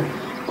fikira.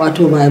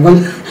 Wato ba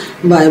yaban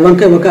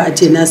kai baka a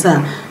ce na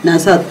sa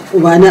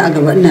ubana a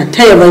gaba ina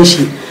ta yaban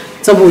shi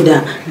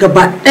saboda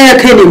gaba ɗaya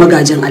kai ne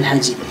magajin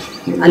Alhaji.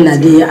 Allah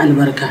dai ya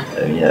albarka.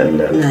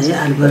 Allah ya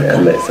albarka.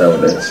 Allah ya samu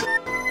dace.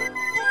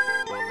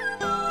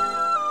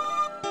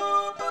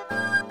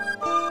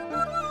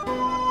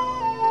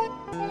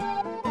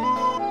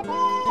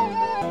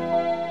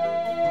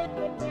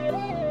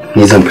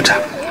 Ni zan fita.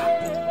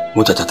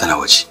 Motata tana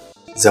waje.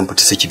 Zan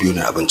fita saki biyu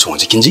na abincin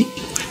waje, kin ji?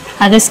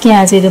 A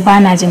gaskiya zai da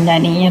bana jin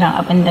daɗin irin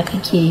abin da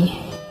kake yi.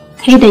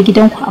 Kai da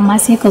gidanku amma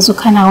sai ka zo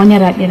kana wani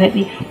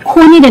raɗe-raɗe.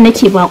 Ko ni da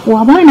nake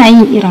baƙuwa bana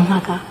yin irin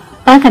haka.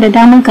 Baka da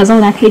daman ka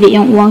zauna kai da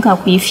ƴan uwanka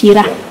ku yi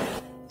fira.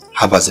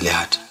 Haba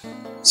Zulihat.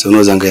 Sau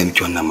nawa zan gaya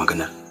miki wannan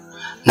maganar?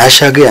 Na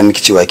sha gaya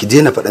miki cewa ki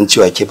daina faɗan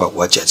cewa ke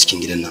baƙuwa ce a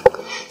cikin gidan nan.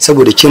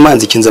 Saboda ke ma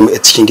yanzu kin zama a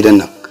cikin gidan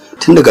nan.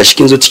 Tun daga shi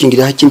kin zo cikin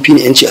gida hakkin fi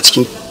ni ƴanci a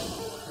cikin.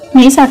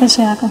 Me yasa ka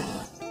ce haka?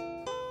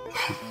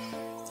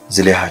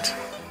 Zulihat,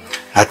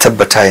 na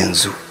tabbata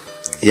yanzu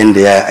yanda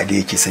yaya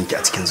Ali yake son ki a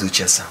cikin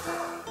zuciyarsa.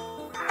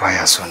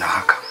 Baya so na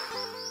haka.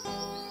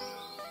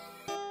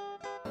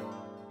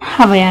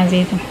 Haba ya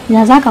Zaidu,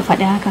 ya za ka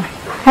faɗi haka?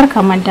 Har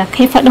ka manta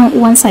kai faɗin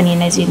uwansa ne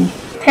na jini.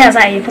 Ta ya za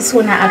a yi fi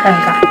sona a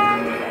kanka?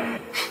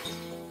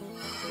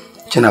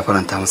 Kina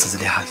faranta masa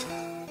Zulihat,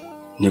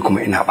 ni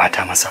kuma ina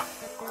ɓata masa.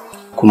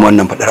 Kuma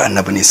wannan faɗar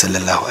Annabi ne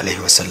sallallahu alaihi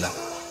wasallam.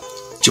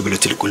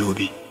 Jibrilatul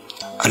qulubi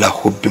ala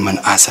hubbi man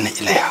asana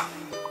ilaiha.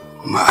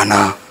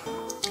 Ma'ana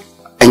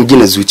an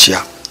gina zuciya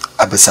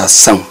a bisa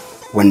san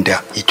wanda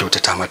ya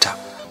kyautata mata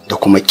da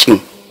kuma kin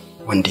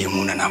wanda ya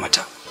munana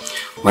mata.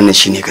 Wannan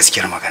shine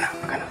gaskiyar magana.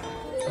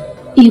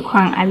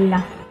 Ikon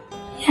Allah.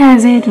 Ya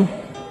Zaidu.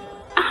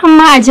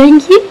 Amma a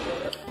janki?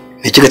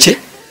 Me kika ce?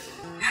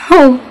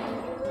 Oh,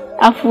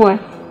 afuwa.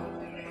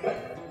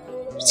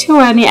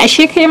 Cewa ne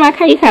ashe kai ma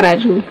kai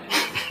karatu.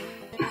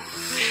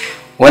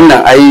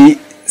 Wannan ai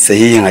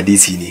sahihin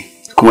hadisi ne,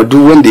 kuma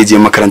duk wanda ya je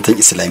makarantar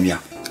Islamiyya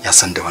ya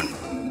san da wannan.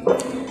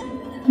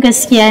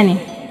 Gaskiya ne,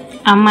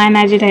 amma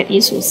na ji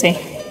daɗi sosai.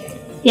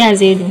 Ya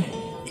Zaidu,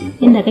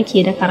 inda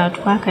kake da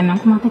karatu haka nan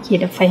kuma kake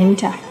da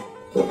fahimta,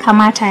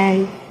 kamata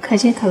yayi ka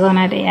je ka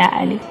zauna da ya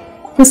Ali.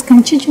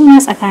 Fuskanci juna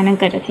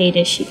tsakaninka da kai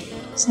da shi.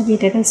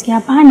 Saboda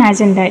gaskiya ba na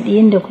jin daɗi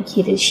yadda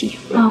kuke da shi.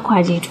 Ba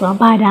kwa jituwa,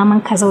 ba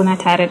daman ka zauna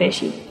tare da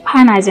shi.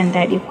 Ba na jin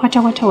daɗi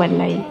kwata-kwata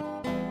wallahi.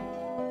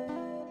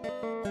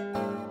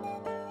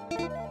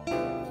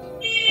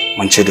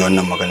 Mun ce da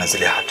wannan magana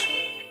Zulihat.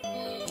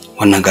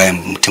 Wannan gayan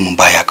mutumin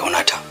baya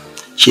kaunata.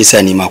 Shi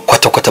yasa ni ma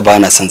kwata-kwata ba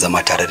na son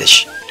zama tare da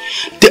shi.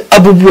 Duk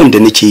abubuwan da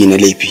nake yi na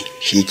laifi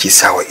shi yake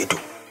sawa ido.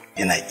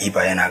 Yana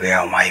iba yana gaya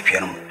wa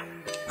mahaifiyarmu.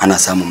 Ana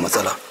samun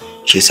matsala.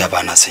 Shi yasa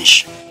ba na son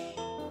shi.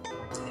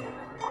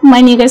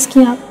 Kuma ni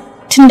gaskiya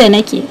tunda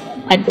nake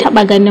ban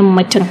taɓa ganin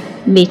mutum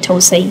mai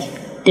tausayi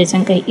da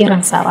jin kai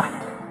irinsa ba.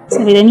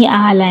 Saboda ni a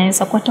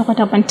halayensa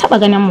kwata-kwata ban taɓa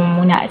ganin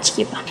mummuna a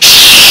ciki ba.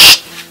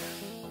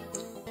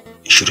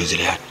 Shiru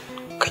Zulihat,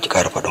 ka ki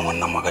ƙara faɗin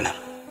wannan maganar.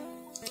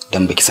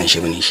 Dan baki san shi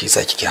bane shi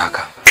yasa kike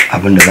haka.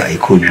 Abin da za a yi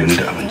ko biyu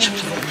da abinci.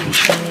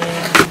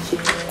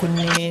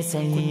 Kunne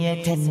sai ya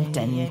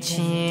tantance,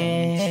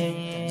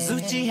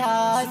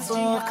 zuciya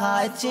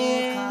tsoka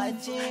ce,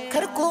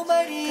 kar ku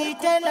bari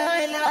ta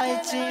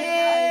lalace,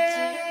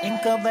 in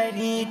ka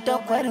bari ta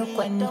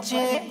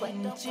kwarkwance,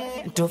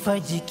 tufa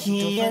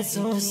jiki ya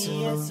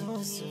susu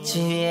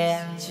ce,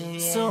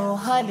 so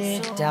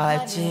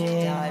halitta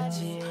ce,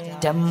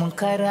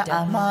 tamkar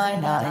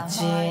amana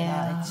ce,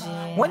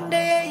 wanda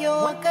ya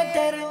yi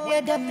kadar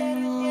ya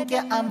damke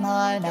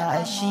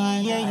amana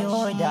shi ya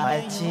yi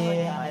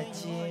dace.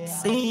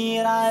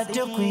 Tsira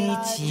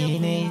tukwici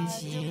ne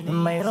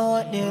mai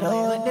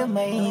roɗe-roɗe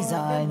mai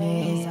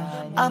zane,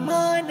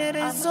 amanar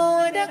zo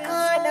da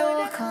ka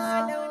ɗauka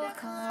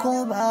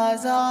ko ba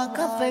za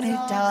ka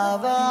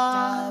furta ba,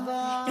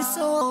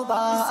 so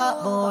ba a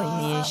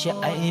ɓoye shi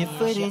a yi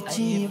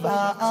furci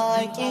ba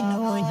a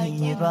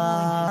ƙinoni ba.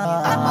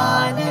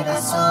 Amanar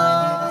so,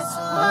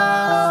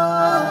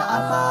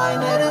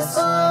 amanar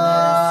so,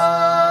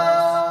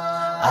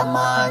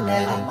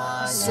 amanar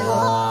so,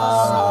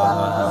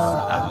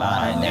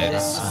 amanar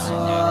so.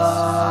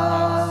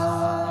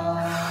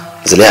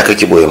 Zuliya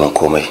kake boye man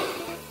komai,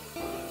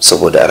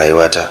 saboda a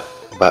rayuwata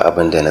ba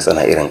abin da na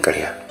tsana irin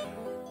ƙarya.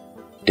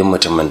 Duk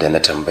mutumin da na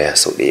tambaya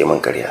sau ɗaya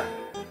min ƙarya,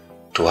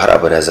 to har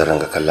abada zan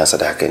ranga kallonsa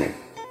da haka ne,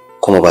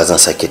 kuma ba zan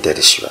sake da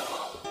shi ba.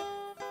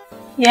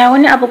 Ya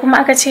wani abu kuma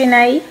aka ce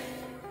na yi?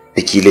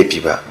 Biki laifi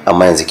ba,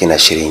 amma yanzu kina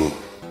shirin yi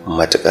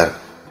matuƙar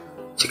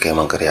ki kai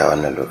min ƙarya a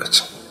wannan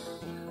lokacin.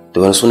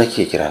 Da wani suna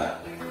kike kira na?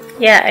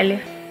 Ya Ali.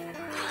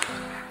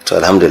 To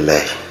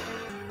alhamdulillah,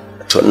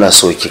 to ina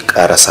so ki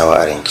ƙara sawa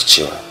a ranki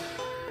cewa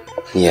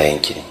ni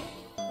yayanki ne,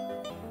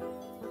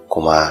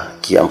 kuma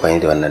ki amfani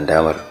da wannan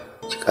damar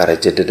ki ƙara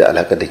jaddada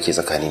alaƙar da ke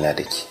tsakanina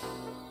da ke.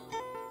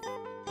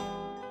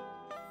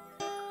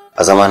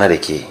 A zamana da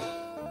ke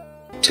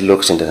tun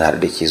lokacin da na haɗu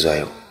da ke zuwa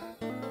yau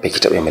ba ki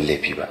taɓa min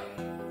laifi ba,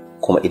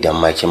 kuma idan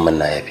ma kin min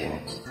na yafe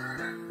miki.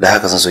 Da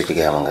haka zan so ki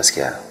gaya min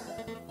gaskiya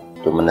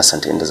domin na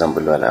santa inda zan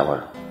bullo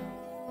al'amarin.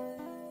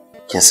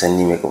 Kin san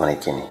ni mai ƙaunar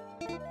ki ne,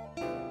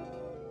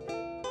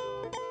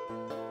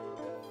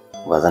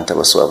 ba zan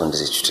taɓa so abin da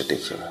zai cutar da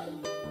ke ba.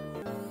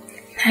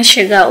 Na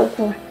shiga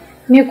uku.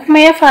 Me kuma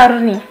ya faru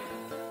ne?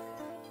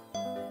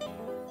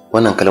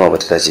 Wannan kalma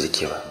bata dace da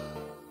ke ba.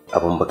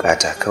 Abin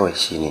bukata kawai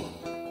shine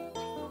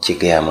ki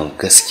gaya min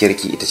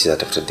gaskiyarki ita ce za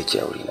ta fitar da ke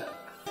a wurina.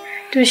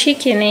 To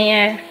shikenan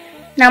yaya.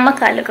 Na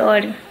maka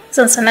alƙawari.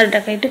 Zan sanar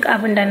da kai duk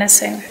abin da na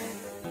sani.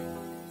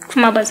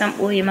 Kuma ba zan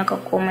ɓoye maka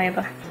komai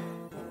ba.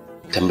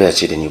 Tambaya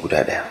ce da ni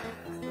guda ɗaya.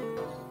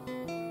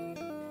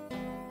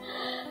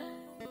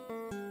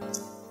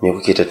 Me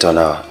kuke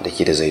tattaunawa da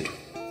ke da Zaidu?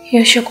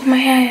 Yaushe kuma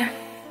yaya?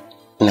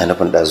 Ina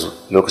nufin ɗazu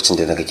lokacin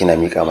da naga kina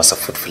miƙa masa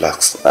food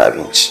flags na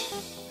abinci.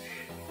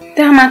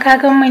 Dama ka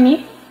gan mu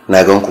ne?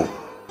 Na gan ku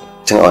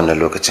tun a wannan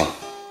lokacin.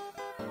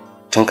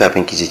 Tun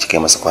kafin ki je ki kai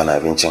masa kwana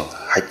abincin,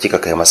 har kika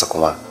kai masa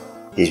kuma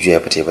ya juya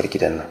fita ya bar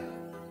gidan nan.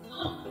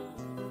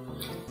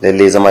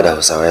 Lalle zama da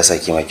Hausawa ya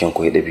saki makin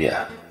koyi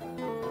ɗabi'a.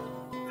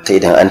 Ta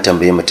idan an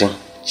tambaye mutum,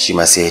 shi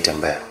ma sai ya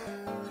tambaya.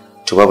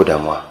 To babu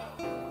damuwa.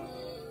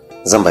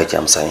 Zan baki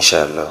amsa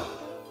insha Allah.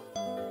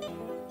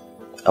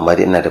 Amma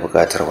dai ina da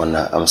buƙatar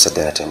wannan amsar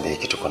da na tambaye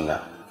ki tukunna.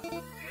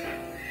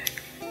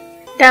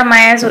 Dama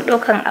ya zo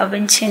ɗaukan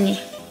abinci ne.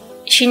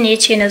 Shi ne ya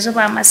ce na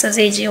zuba masa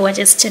zai je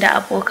waje su ci da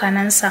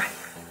abokanansa.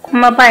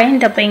 Kuma bayan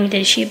da ban yi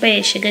da shi ba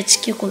ya shiga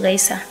ciki ku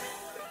gaisa.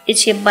 Ya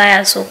ce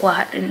baya so ku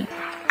haɗu ne.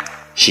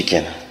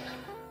 Shikenan.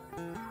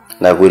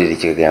 Na gode da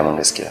kika gaya min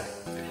gaskiya.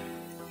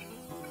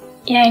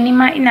 Yayi ni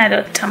ma ina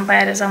da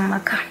tambaya da zan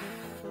maka.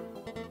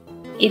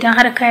 Idan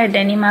har ka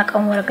yarda ni ma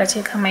kanwar ka ce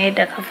kamar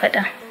yadda ka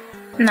faɗa.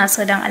 Ina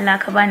so dan Allah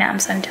ka bani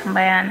amsan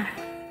tambaya na.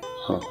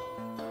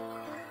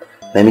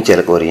 Na miki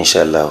alƙawari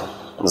insha Allah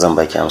zan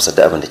baki amsar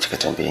da abin da kika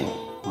tambaye ni.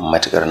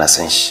 Matukar na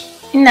san shi.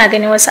 Ina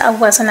ganin wasu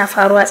abubuwa suna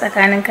faruwa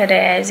tsakaninka da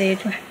Yaya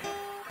Zaidu.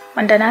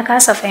 Wanda na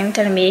kasa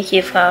fahimtar me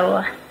yake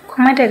faruwa.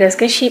 Kuma da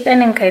gaske shi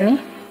ƙaninka ne?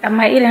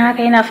 Amma irin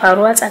haka yana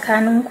faruwa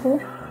tsakaninku?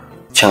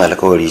 Cin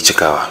alƙawari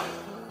cikawa.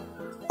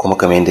 Kuma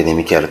kamar yadda ne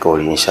miki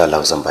alƙawari insha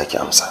Allah zan baki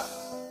amsa.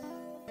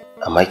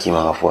 Amma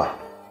kiman afuwa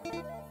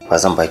ba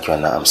zan baki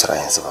wannan amsar a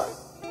yanzu ba.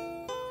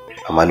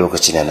 Amma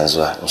lokaci na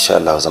zuwa insha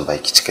Allah zan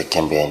baki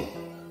cikakken bayani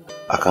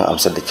akan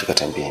amsar da kika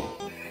tambaye ni.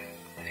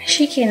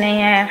 Shikenan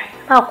yaya,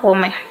 ba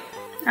komai.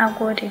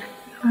 Nagode.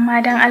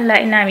 Amma dan Allah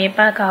ina mai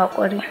baka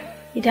hakuri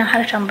idan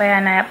har tambaya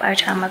na ya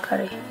bata maka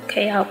rai,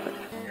 kai hakuri.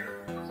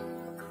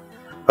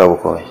 Babu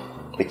komai,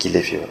 baki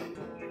lafi ba.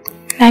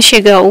 Na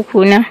shiga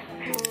uku na.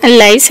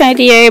 Allah ya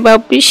sadi yayi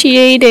babu shi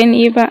yayi da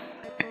ni ba.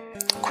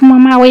 Kuma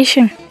ma wai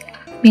shin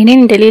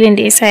menene dalilin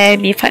da yasa ya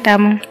bai faɗa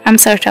min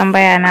amsar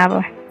tambaya na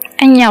ba?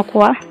 Anya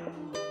kuwa?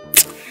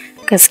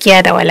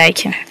 Gaskiya da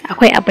walakin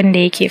akwai abin da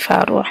yake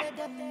faruwa.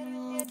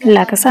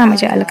 Allah ka sa mu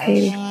ji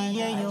alkhairi.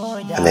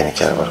 Allah ya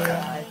kiyaye barka.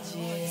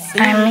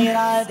 Amin.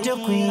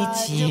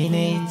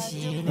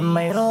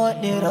 Mai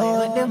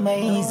roɗe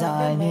mai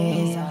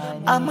zane,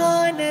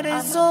 amanar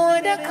so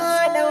da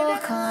ka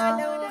ɗauka.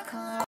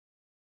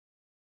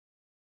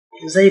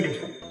 Zaidu,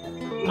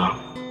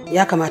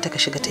 ya kamata ka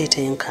shiga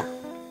taitayinka.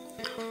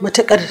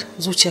 Matuƙar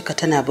zuciyarka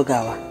tana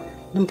bugawa,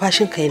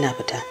 numfashinka yana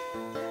fita.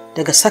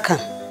 Daga sakan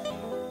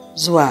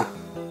zuwa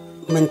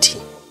minti,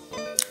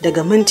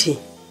 daga minti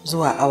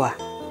zuwa awa,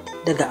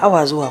 daga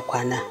awa zuwa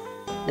kwana,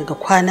 daga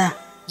kwana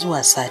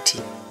zuwa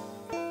sati,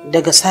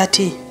 daga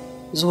sati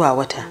zuwa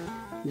wata,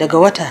 daga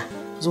wata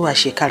zuwa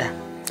shekara.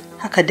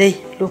 Haka dai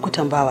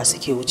lokutan bawa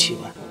suke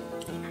wucewa.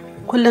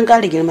 Kullum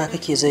ƙara girma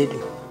kake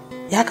Zaidu.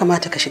 Ya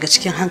kamata ka shiga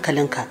cikin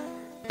hankalinka,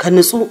 ka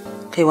nutsu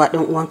kai wa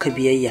ɗan uwanka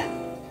biyayya.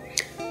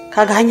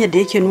 Kaga hanyar da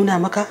yake nuna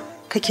maka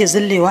kake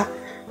zillewa,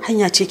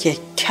 hanya ce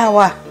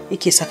kyakkyawa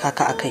yake saka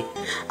ka akai.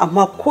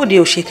 Amma ko da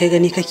yaushe kai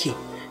gani kake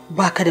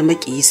baka da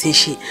maƙiyi sai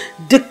shi,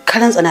 duk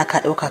karan tsana ka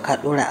ɗauka ka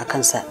ɗora a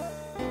kansa.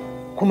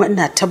 Kuma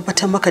ina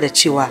tabbatar maka da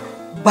cewa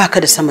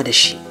baka da sama da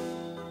shi.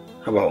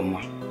 Haba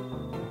umma,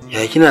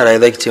 ya kina raye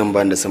zaki ce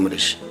ban da sama da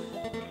shi?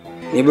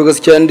 Ni ba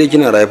gaskiya inda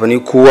kina raye fa ni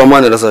kowa ma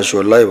na rasa shi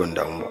wallahi ban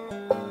damu ba.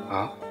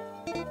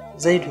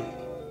 Zaidu,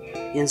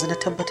 yanzu na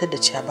tabbatar da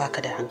cewa baka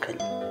da hankali.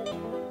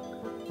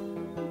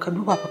 Ka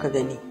duba fa ka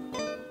gani,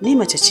 ni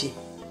mace ce,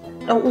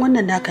 dan uwan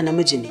nan naka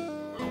namiji ne,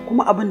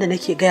 kuma abin da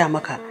nake gaya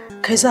maka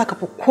kai za ka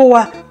fi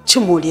kowa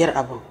cin moriyar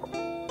abin.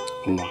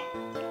 Umma,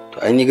 to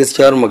ai ni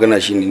gaskiyar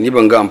magana shine ni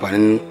ban ga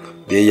amfanin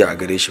biyayya a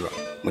gare shi ba.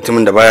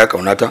 Mutumin da baya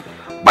kaunata,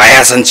 baya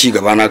son ci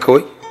gaba na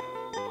kawai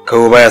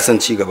baya son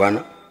ci gaba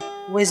na.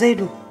 Wai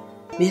Zaidu,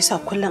 me yasa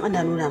kullum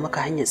ana nuna maka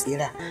hanyar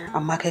tsira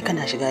amma kai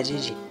kana shiga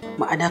jeji?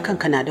 Ma'ana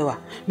kanka na dawa.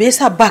 Me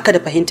yasa baka da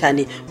fahimta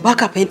ne?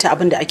 Baka fahimta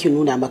abin da ake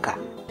nuna maka.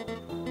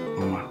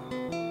 Umma,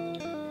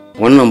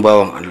 wannan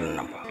bawan Allah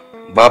nan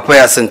ba fa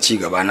ya son ci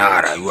gaba na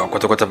a rayuwa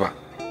kwata-kwata ba.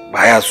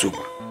 Ba ya so ba.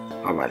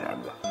 Amma da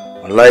Allah.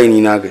 Wallahi ni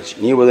na gaji.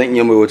 Ni ba zan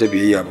iya mai wata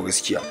biyayya ba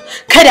gaskiya.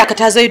 Kai da ka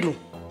ta Zaidu.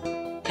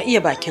 Ka iya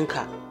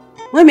bakinka.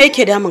 Wai me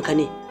yake damun ka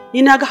ne?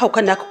 Ni na ga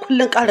haukan naka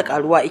kullun ƙara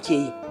ƙaruwa yake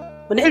yi.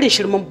 Wani irin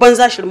shirman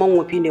banza shirman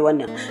wofi ne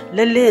wannan?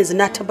 Lalle yanzu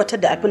na tabbatar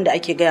da abin da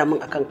ake gaya min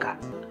akan ka.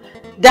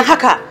 Dan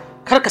haka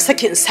kar ka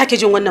sake in sake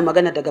jin wannan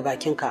magana daga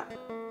bakinka.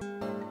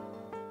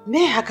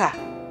 Me haka?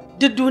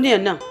 Duk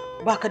duniyar nan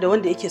baka da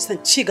wanda yake son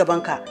ci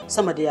gabanka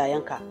sama da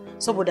yayanka.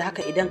 saboda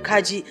haka idan ka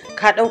ji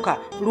ka ɗauka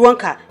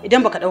ruwanka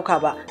idan baka ɗauka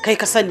ba kai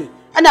ka sani.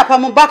 Ana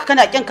faman baka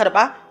kana ƙin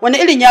karɓa, wani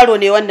irin yaro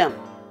ne wannan?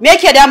 Me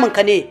yake damun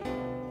ka ne?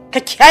 Ka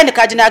kiyaye ni,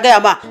 ka ji na gaya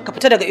ma ka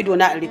fita daga ido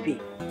na in rufe.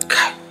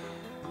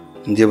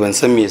 Inde ban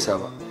san me yasa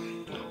ba.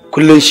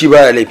 Kullun shi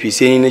baya laifi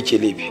sai ni nake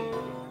laifi.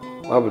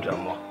 Babu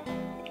damuwa.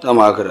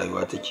 Dama haka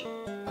rayuwa take.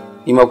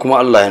 Ni ma kuma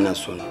Allah yana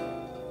so na.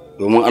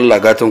 Domin Allah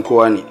gatan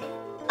kowa ne.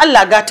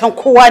 Allah gatan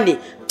kowa ne,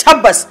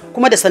 tabbas,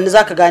 kuma da sannu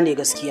zaka gane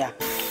gaskiya.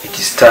 It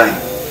is time.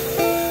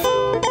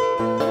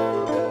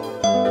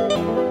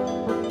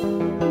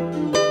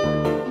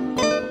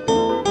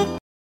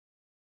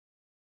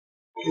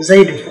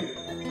 Zaidu.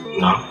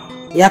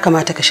 Ya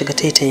kamata ka shiga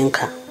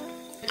taitayinka.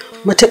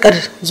 Matuƙar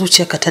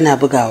zuciyarka tana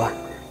bugawa,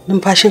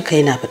 numfashinka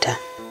yana fita.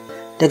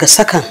 Daga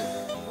sakan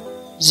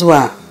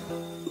zuwa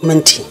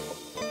minti,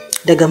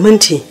 daga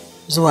minti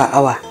zuwa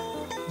awa,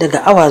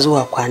 daga awa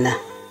zuwa kwana,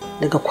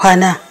 daga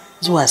kwana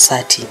zuwa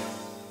sati,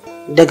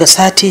 daga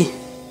sati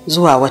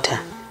zuwa wata,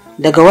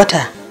 daga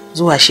wata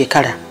zuwa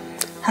shekara.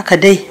 Haka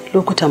dai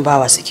lokutan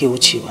bawa suke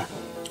wucewa.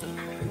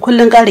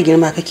 Kullum ƙara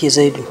girma kake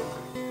Zaidu.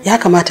 Ya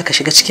kamata ka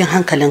shiga cikin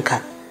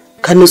hankalinka,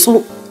 ka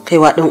nutsu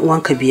kaiwa ɗan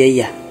uwanka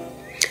biyayya.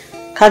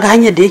 Kaga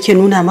hanyar da yake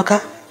nuna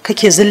maka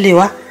kake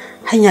zillewa,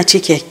 hanya ce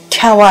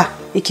kyakkyawa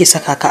yake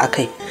saka ka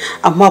akai,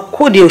 amma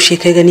ko da yaushe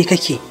kai gani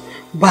kake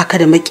baka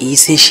da makiyi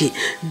sai shi,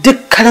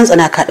 duk karan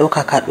tsana ka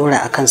ɗauka ka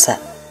ɗora a kansa,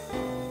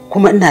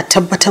 kuma ina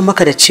tabbatar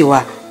maka da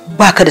cewa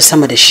baka da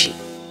sama da shi.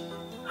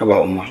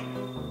 Haba umma,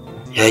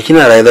 ya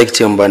kina raye zaki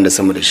ce ban da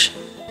sama da shi?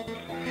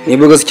 Ni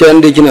ba gaskiya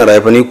inda kina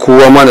raye fa ni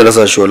kowa ma na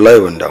rasa shi wallahi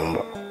ban damu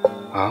ba.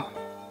 Ha?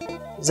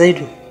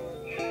 Zaidu,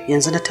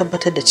 yanzu na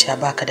tabbatar da cewa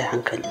baka da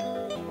hankali.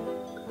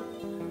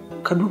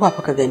 Ka duba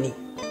fa ka gani,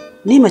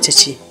 ni mace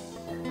ce,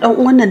 dan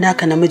uwan nan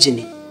naka namiji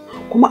ne,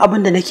 kuma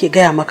abin da nake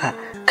gaya maka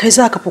kai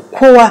zaka fi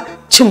kowa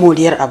cin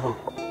moriyar abin.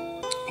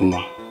 Umma,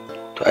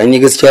 to ai ni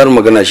gaskiyar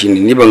magana shine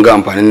ni ban ga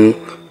amfanin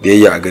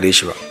biyayya a gare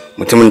shi ba.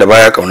 Mutumin da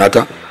baya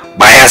kaunata,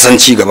 baya son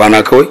ci gaba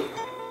na kawai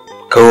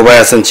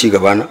baya son ci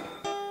gaba na.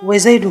 Wai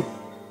Zaidu,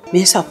 me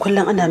yasa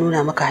kullum ana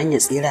nuna maka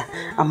hanyar tsira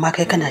amma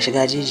kai kana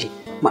shiga jeji?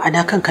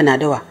 Ma'ana kanka na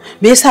dawa.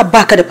 Me yasa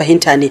baka da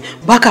fahimta ne?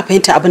 Baka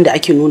fahimta abin da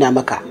ake nuna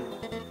maka.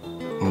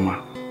 Umma,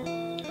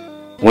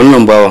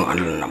 wannan bawan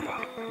Allah nan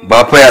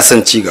ba fa ya son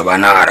ci gaba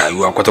na a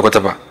rayuwa kwata-kwata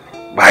ba.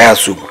 Ba ya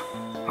so ba.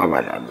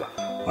 Amma da Allah.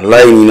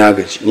 Wallahi ni na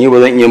gaji. Ni ba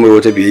zan iya mai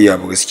wata biyayya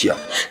ba gaskiya.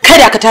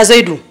 Kada ka ta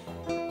Zaidu.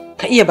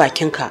 Ka iya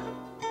bakinka.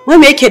 Wai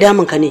me yake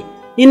damun ka ne?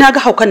 Ni na ga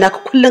haukan naka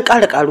kullun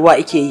ƙara ƙaruwa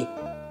yake yi.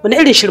 Wani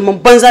irin shirman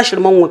banza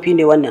shirman wofi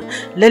ne wannan?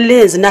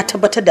 Lalle yanzu na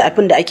tabbatar da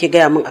abin da ake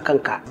gaya min akan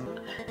ka.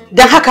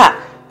 Dan haka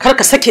kar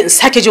ka sake in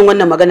sake jin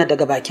wannan magana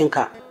daga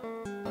bakinka.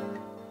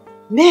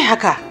 Me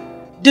haka?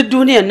 Duk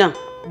duniyar nan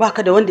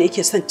baka da wanda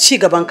yake son ci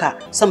gabanka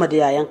sama da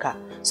yayanka.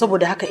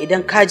 Saboda haka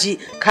idan ka ji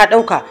ka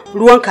ɗauka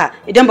ruwanka,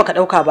 idan baka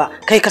ɗauka ba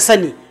kai ka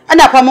sani.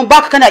 Ana faman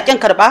baka kana ƙin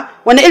karɓa,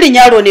 wani irin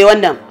yaro ne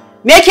wannan?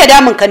 Me yake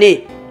damun ka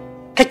ne?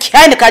 Ka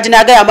kiyaye ni, ka ji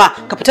na gaya ma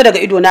ka fita daga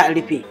ido na in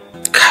rufe.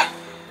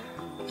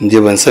 Inde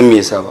ban san me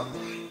yasa ba.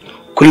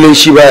 Kullun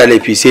shi baya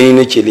laifi sai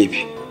ni nake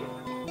laifi.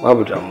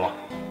 Babu damuwa.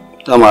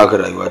 Dama haka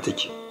rayuwa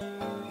take.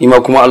 Ni ma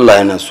kuma Allah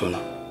yana so na.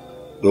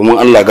 Domin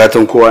Allah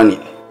gatan kowa ne.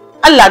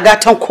 Allah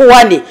gatan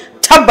kowa ne,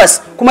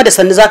 tabbas, kuma da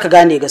sannu zaka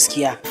gane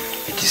gaskiya.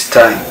 It is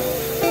time.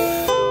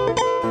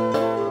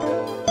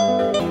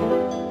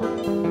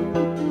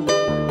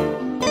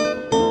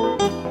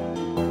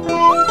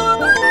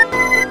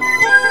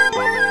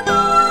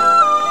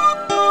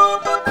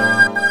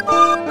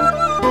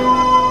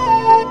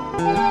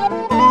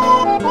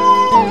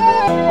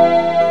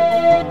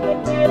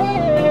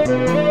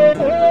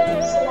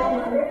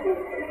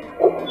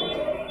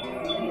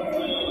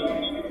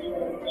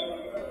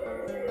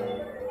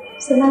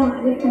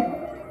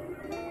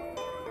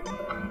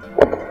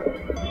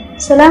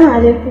 Assalamu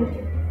alaikum.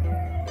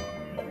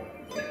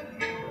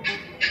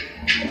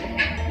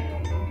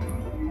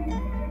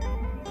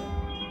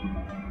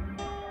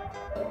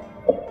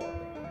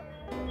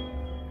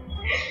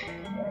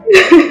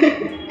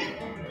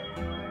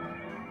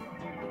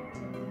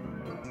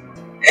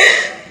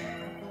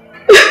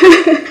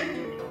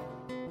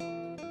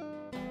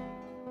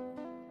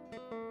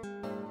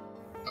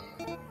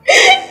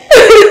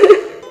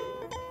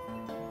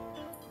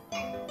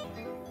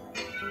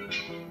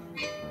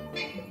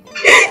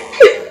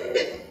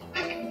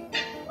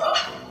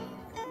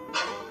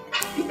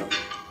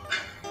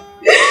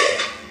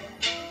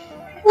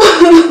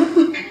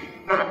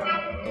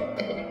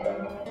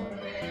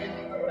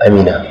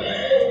 Amina,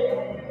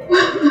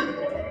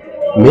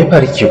 me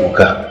fara ke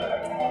kuka?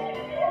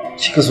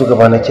 Kika zo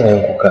gaba na kina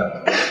yin kuka?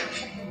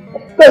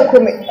 Ba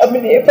komai, abu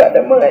ne ya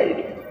faɗa min a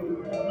ido.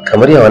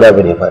 Kamar ya wani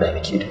abu ne ya faɗa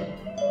miki ido?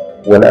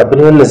 Wani abu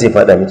ne wannan zai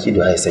faɗa miki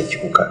ido har sai ki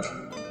kuka?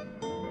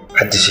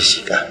 Hadda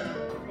shishika.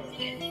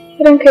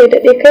 Ranka ya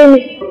daɗe, kai ne.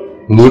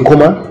 Ni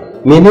kuma?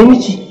 Me ne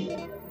miki?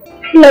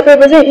 Allah bai,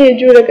 ba zan iya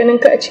jure ganin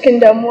ka a cikin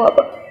damuwa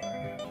ba.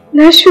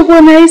 Na shigo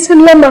na yi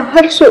sallama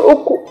har so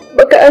uku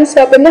baka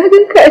ansa ba, na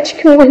ganka a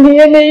cikin wani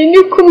yanayi,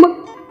 ni kuma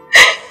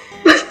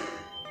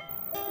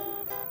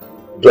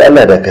to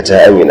Allah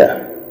dakata Amina,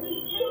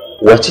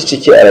 wace ce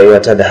ke a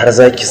rayuwata da har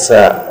zaki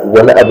sa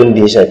wani abin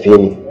da ya shafe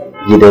ni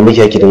ya da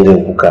miki ki dinga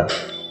kuka?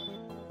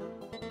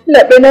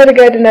 Laɓe na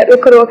riga da na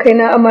ɗaukar wa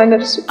kaina amanar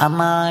su.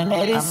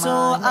 Amanar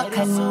so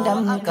akan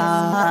damka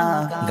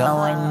ga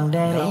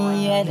wanda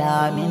ya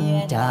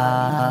laminta,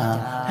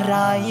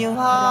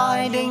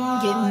 rayuwa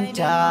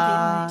danginta,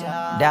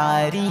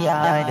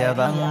 dariya da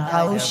ban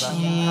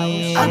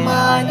haushi.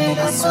 Amanar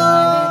so,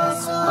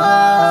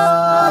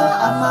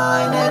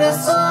 amanar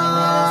so,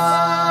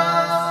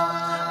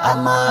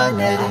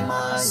 amanar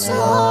so,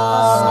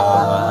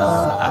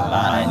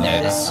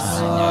 amanar so.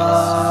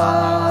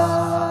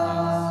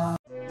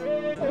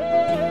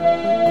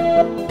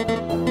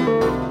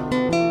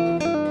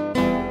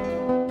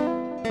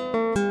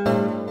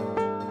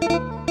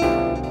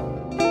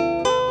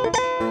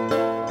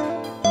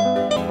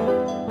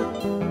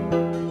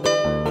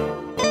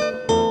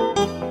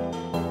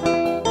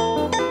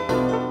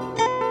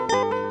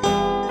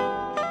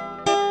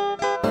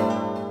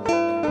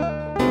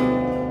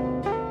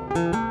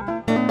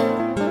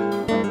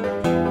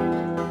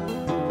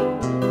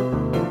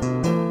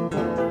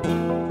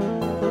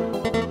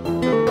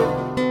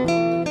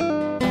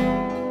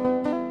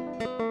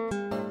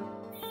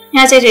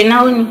 Ya ce dai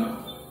na wuni.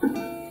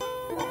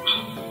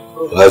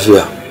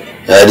 Lafiya.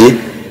 Yadi?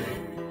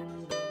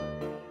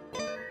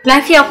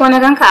 Lafiya ko na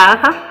ganka a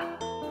haka?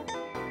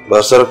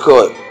 Basar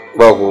kawai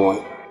ba komai.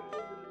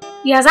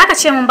 Ya za ka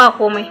ce min ba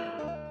komai?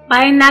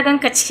 Bayan na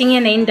ganka cikin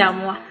yanayin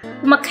damuwa,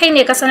 kuma kai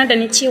ne ka sanar da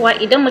ni cewa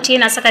idan mutum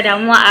yana saka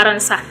damuwa a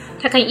ransa,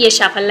 takan iya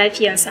shafar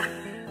lafiyansa.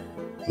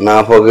 Na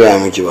fa gaya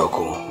miki ba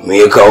komai. Me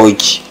ya kawo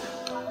ki?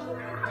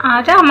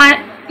 A dama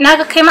na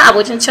ga kai ma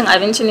abocin cin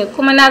abinci ne,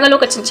 kuma na ga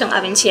lokacin cin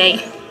abinci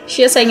yayi.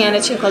 Shi ya sanya na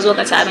ce ka zo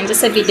ka ci abinci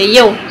saboda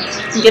yau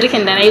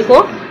girkin da na yi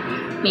ko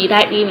mai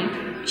daɗi ne.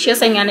 Shi ya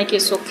sanya nake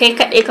so kai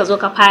kaɗai ka zo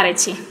ka fara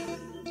ci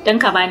don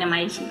ka bani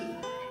maki.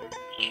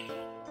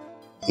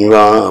 Ni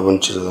ba wani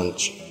abinci da zan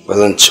ci, ba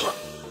zan ci ba.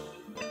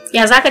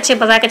 Ya za ka ce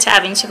ba za ka ci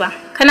abinci ba?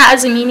 Kana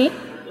azumi ne?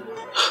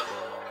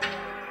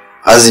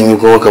 Azumi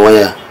kuma kamar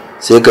ya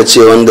sai ka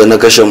ce wanda na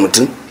kashe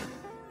mutum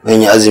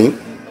zan yi azumi?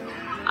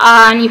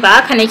 A ni ba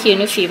haka nake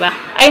nufi ba.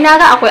 Ai na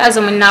ga akwai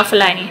azumin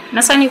nafila ne. Na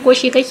sani ko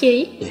shi kake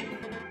yi?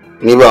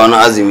 Ni ba wani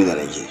azumi da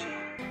nake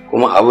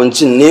kuma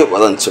abincin ne ba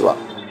zan ci ba.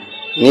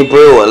 Ni fa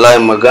yau wallahi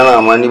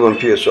magana ma ni ban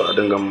fiye so a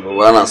dinga ba,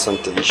 ba na son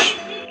ta shi.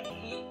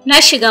 Na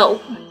shiga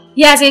uku.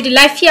 Ya zai da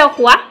lafiya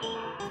kuwa?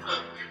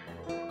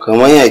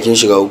 Kamar ya kin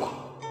shiga uku.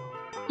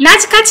 Na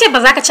ji ka ce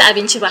ba za ka ci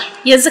abinci ba.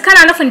 Yanzu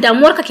kana nufin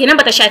damuwarka kenan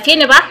bata shafe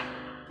ni ba?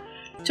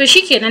 To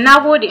shikenan,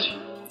 nagode.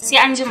 Sai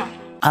an jima.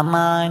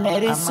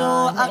 Amanar so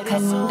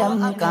akan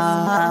damka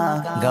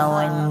ga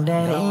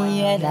wanda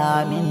ya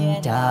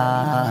laminta,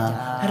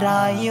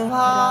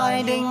 rayuwa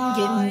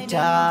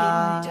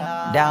danginta,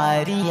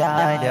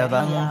 dariya da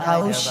ban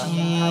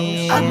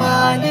haushi.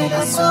 Amanar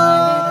so,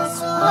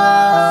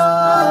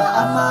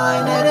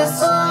 amanar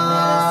so,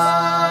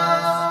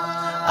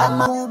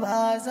 amma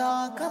ba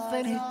za ka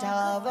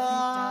furta ba.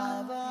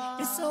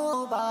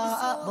 So ba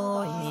a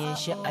ɓoye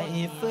shi a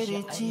yi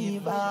furci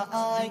ba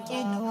a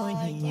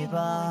ƙinoni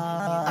ba.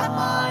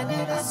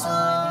 Amanar so,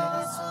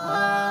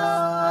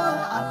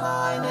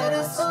 amanar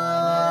so,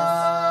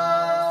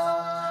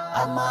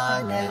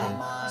 amanar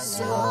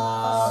so,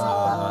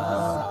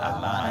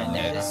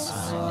 amanar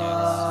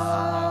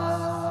so.